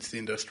atmosphere since the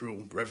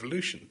Industrial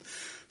Revolution.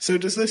 So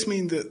does this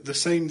mean that the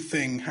same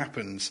thing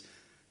happens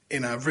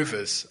in our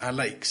rivers, our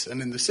lakes,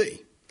 and in the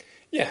sea?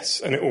 Yes,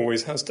 and it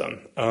always has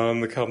done.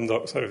 The carbon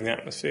dioxide in the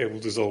atmosphere will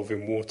dissolve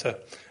in water,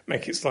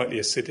 make it slightly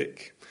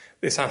acidic.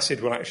 This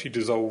acid will actually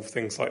dissolve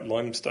things like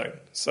limestone.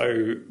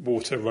 So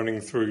water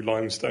running through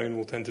limestone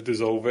will tend to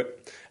dissolve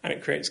it, and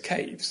it creates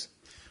caves.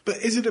 But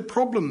is it a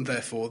problem,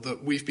 therefore,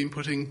 that we've been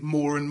putting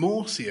more and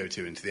more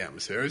CO2 into the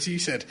atmosphere? As you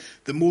said,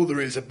 the more there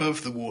is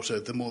above the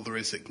water, the more there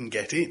is that can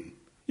get in.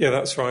 Yeah,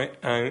 that's right.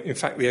 And in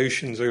fact, the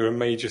oceans are a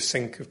major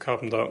sink of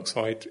carbon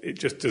dioxide. It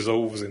just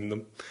dissolves in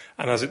them.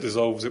 And as it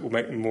dissolves, it will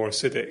make them more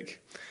acidic.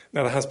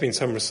 Now, there has been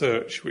some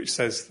research which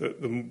says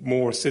that the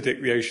more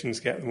acidic the oceans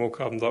get, the more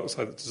carbon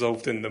dioxide that's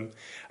dissolved in them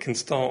can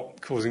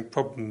start causing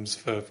problems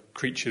for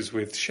creatures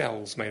with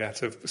shells made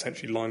out of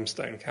essentially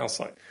limestone,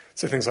 calcite.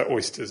 So things like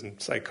oysters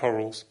and, say,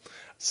 corals.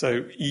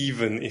 So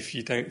even if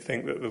you don't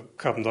think that the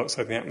carbon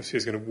dioxide in the atmosphere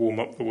is going to warm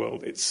up the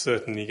world, it's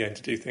certainly going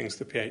to do things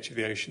to the pH of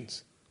the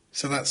oceans.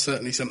 So that's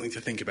certainly something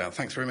to think about.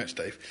 Thanks very much,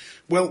 Dave.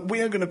 Well,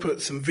 we are going to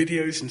put some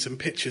videos and some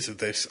pictures of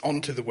this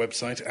onto the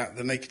website at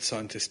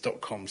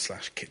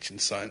thenakedscientist.com/kitchen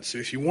science. So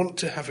if you want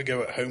to have a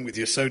go at home with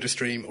your soda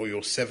stream or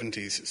your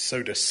 70s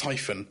soda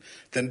siphon,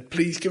 then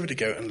please give it a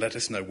go and let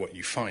us know what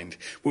you find.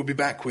 We'll be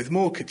back with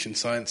more Kitchen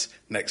Science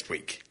next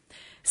week.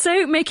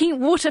 So, making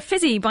water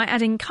fizzy by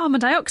adding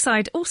carbon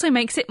dioxide also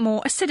makes it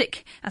more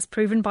acidic, as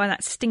proven by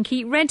that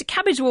stinky red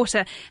cabbage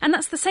water. And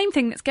that's the same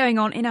thing that's going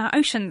on in our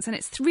oceans, and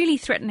it's really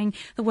threatening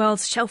the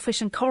world's shellfish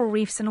and coral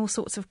reefs and all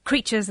sorts of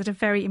creatures that are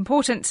very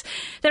important.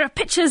 There are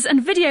pictures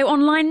and video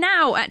online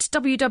now at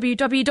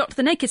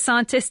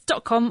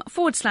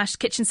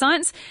www.thenakedscientist.com/kitchen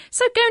science.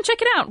 So go and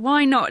check it out.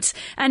 Why not?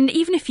 And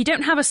even if you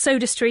don't have a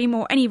soda stream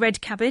or any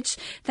red cabbage,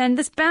 then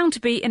there's bound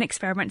to be an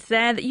experiment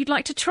there that you'd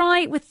like to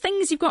try with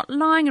things you've got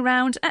lying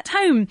around at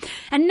home.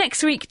 And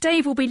next week,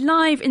 Dave will be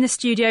live in the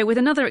studio with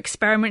another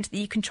experiment that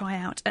you can try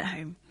out at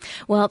home.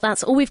 Well,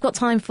 that's all we've got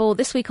time for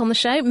this week on the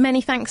show.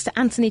 Many thanks to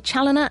Anthony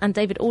Challoner and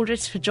David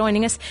Aldridge for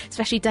joining us,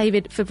 especially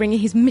David for bringing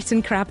his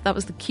mitten crab. That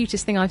was the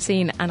cutest thing I've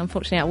seen, and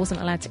unfortunately I wasn't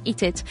allowed to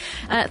eat it.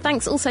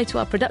 Thanks also to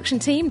our production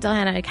team,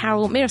 Diana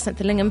O'Carroll, Mira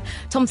Senther-Lingham,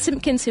 Tom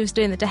Simpkins, who was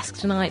doing the desk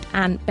tonight,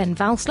 and Ben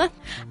Valsler.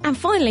 And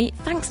finally,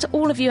 thanks to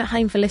all of you at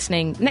home for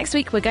listening. Next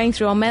week we're going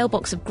through our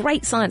mailbox of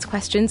great science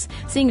questions,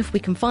 seeing if we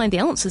can find the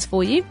answers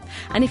for you.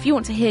 And if you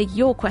want to hear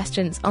your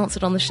questions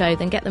answered on the show,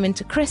 then get them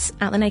into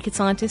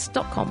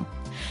chris@thenakedscientist.com.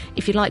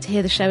 If you'd like to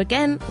hear the show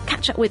again or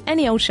catch up with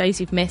any old shows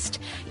you've missed,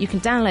 you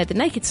can download the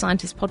Naked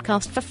Scientist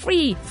podcast for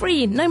free,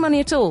 no money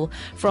at all,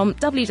 from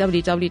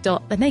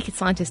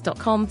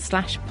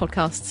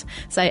www.thenakedscientist.com/podcasts.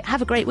 So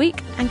have a great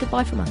week and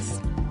goodbye from us.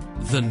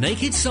 The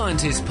Naked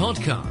Scientist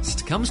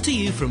podcast comes to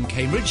you from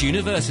Cambridge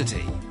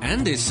University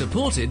and is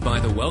supported by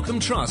the Wellcome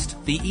Trust,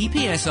 the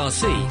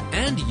EPSRC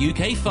and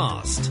UK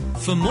FAST.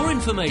 For more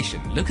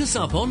information, look us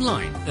up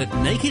online at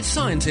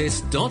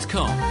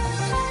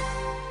nakedscientist.com.